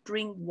cannot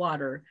drink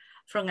water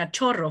from a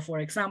chorro, for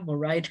example,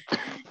 right?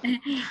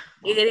 It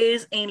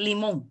is in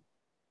Limón.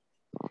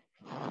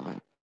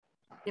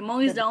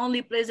 Limón is the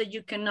only place that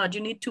you cannot.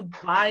 You need to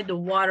buy the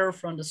water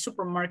from the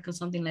supermarket,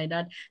 something like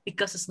that,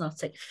 because it's not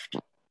safe.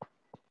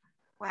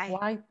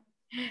 Why?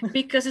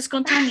 Because it's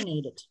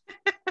contaminated.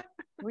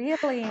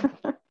 Really?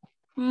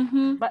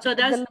 But So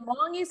that's the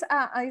Limón is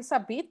a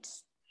beach?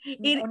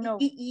 No?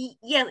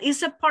 Yeah,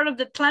 it's a part of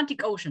the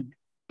Atlantic Ocean.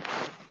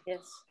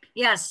 Yes.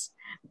 Yes,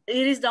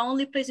 it is the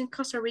only place in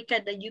Costa Rica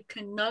that you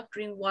cannot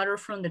drink water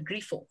from the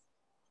grifo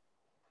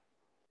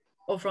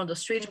or from the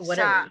street or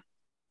whatever.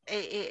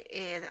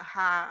 It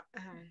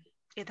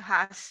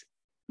has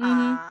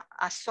a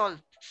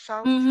salt.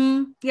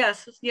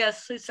 Yes,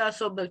 it's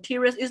also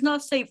bacteria. It's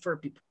not safe for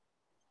people.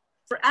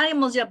 For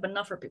animals, yeah, but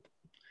not for people.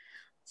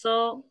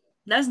 So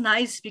that's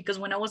nice because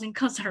when I was in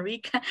Costa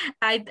Rica,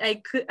 I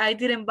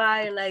didn't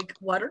buy like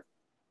water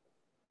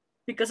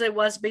because I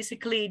was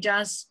basically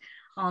just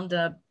on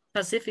the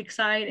Pacific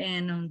side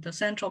and on the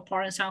central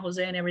part in San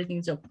Jose and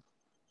everything. So,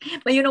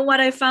 but you know what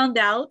I found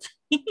out?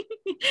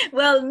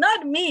 Well,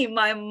 not me,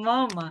 my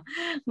mama.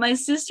 My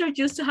sister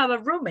used to have a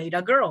roommate,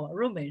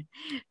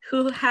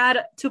 who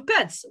had 2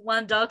 pets,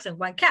 1 dog and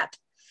 1 cat.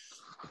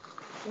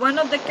 One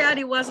of the cat,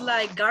 it was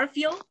like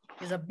Garfield.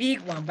 It's a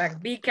big one,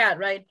 big cat,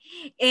 right?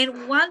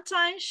 And one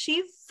time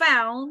she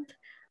found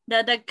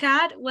that the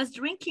cat was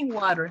drinking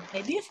water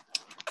like this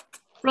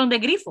from the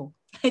grifo,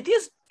 like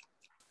this.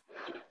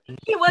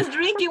 He was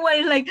drinking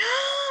water, like,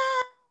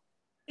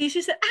 and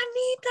she said,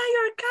 Anita,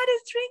 your cat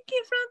is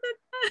drinking from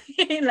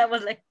the and I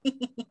was like,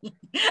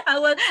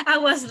 I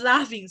was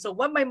laughing. So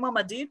what my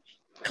mama did,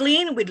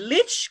 clean with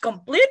bleach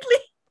completely.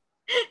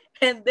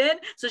 And then,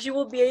 so she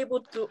will be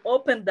able to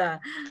open the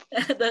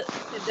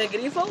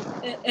grifo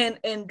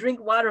and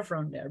drink water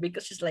from there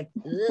because she's like,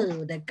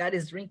 oh, that cat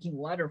is drinking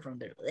water from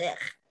there. Ugh.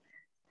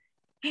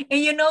 And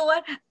you know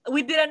what?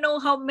 We didn't know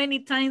how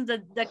many times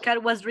that the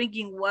cat was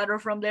drinking water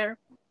from there.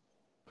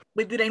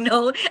 We didn't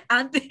know.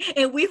 And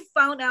we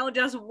found out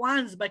just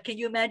once, but can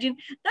you imagine?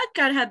 That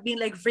cat had been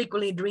like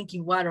frequently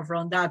drinking water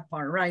from that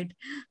part, right?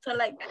 So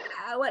like,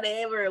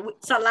 whatever,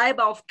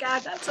 saliva of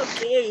cat, that's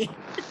okay.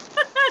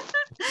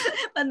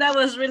 But that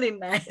was really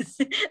nice.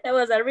 That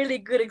was a really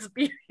good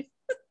experience.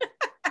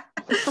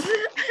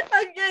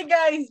 Okay,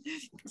 guys.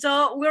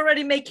 So we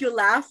already make you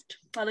laugh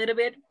a little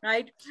bit,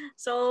 right?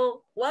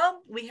 So,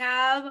 well,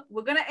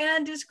 we're gonna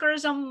end this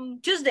course on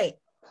Tuesday.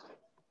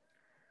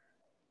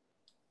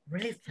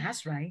 Really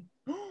fast, right?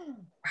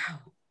 Wow,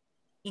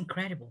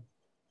 incredible.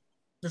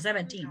 The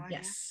 17th,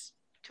 yes.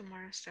 Yeah.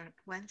 Tomorrow start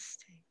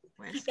Wednesday.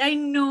 I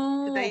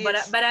know,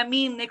 but I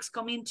mean next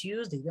coming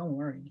Tuesday, don't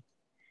worry.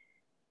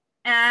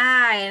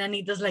 And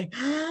Anita's like,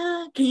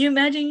 can you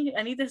imagine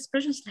Anita's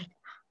expressions like,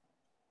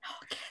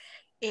 okay.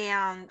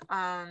 And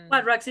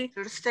what, Roxy?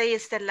 Thursday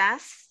is the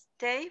last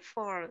day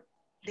for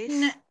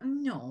this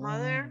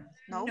mother?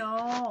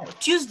 No,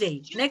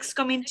 Tuesday, next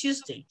coming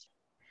Tuesday.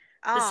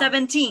 The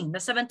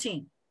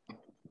 17th.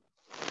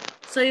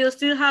 So you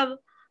still have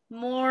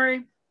more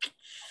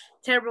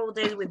terrible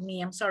days with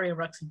me. I'm sorry,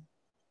 Roxy.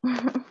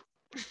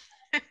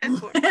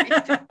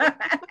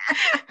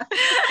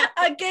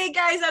 Okay,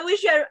 guys, I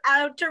wish you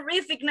a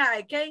terrific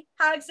night, okay?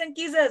 Hugs and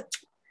kisses.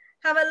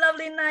 Have a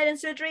lovely night and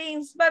sweet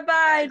dreams.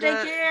 Bye-bye.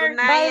 Take care. Good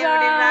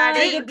night,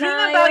 everybody.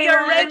 Dream about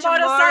your red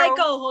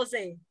motorcycle,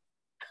 Jose.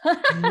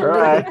 All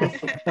right.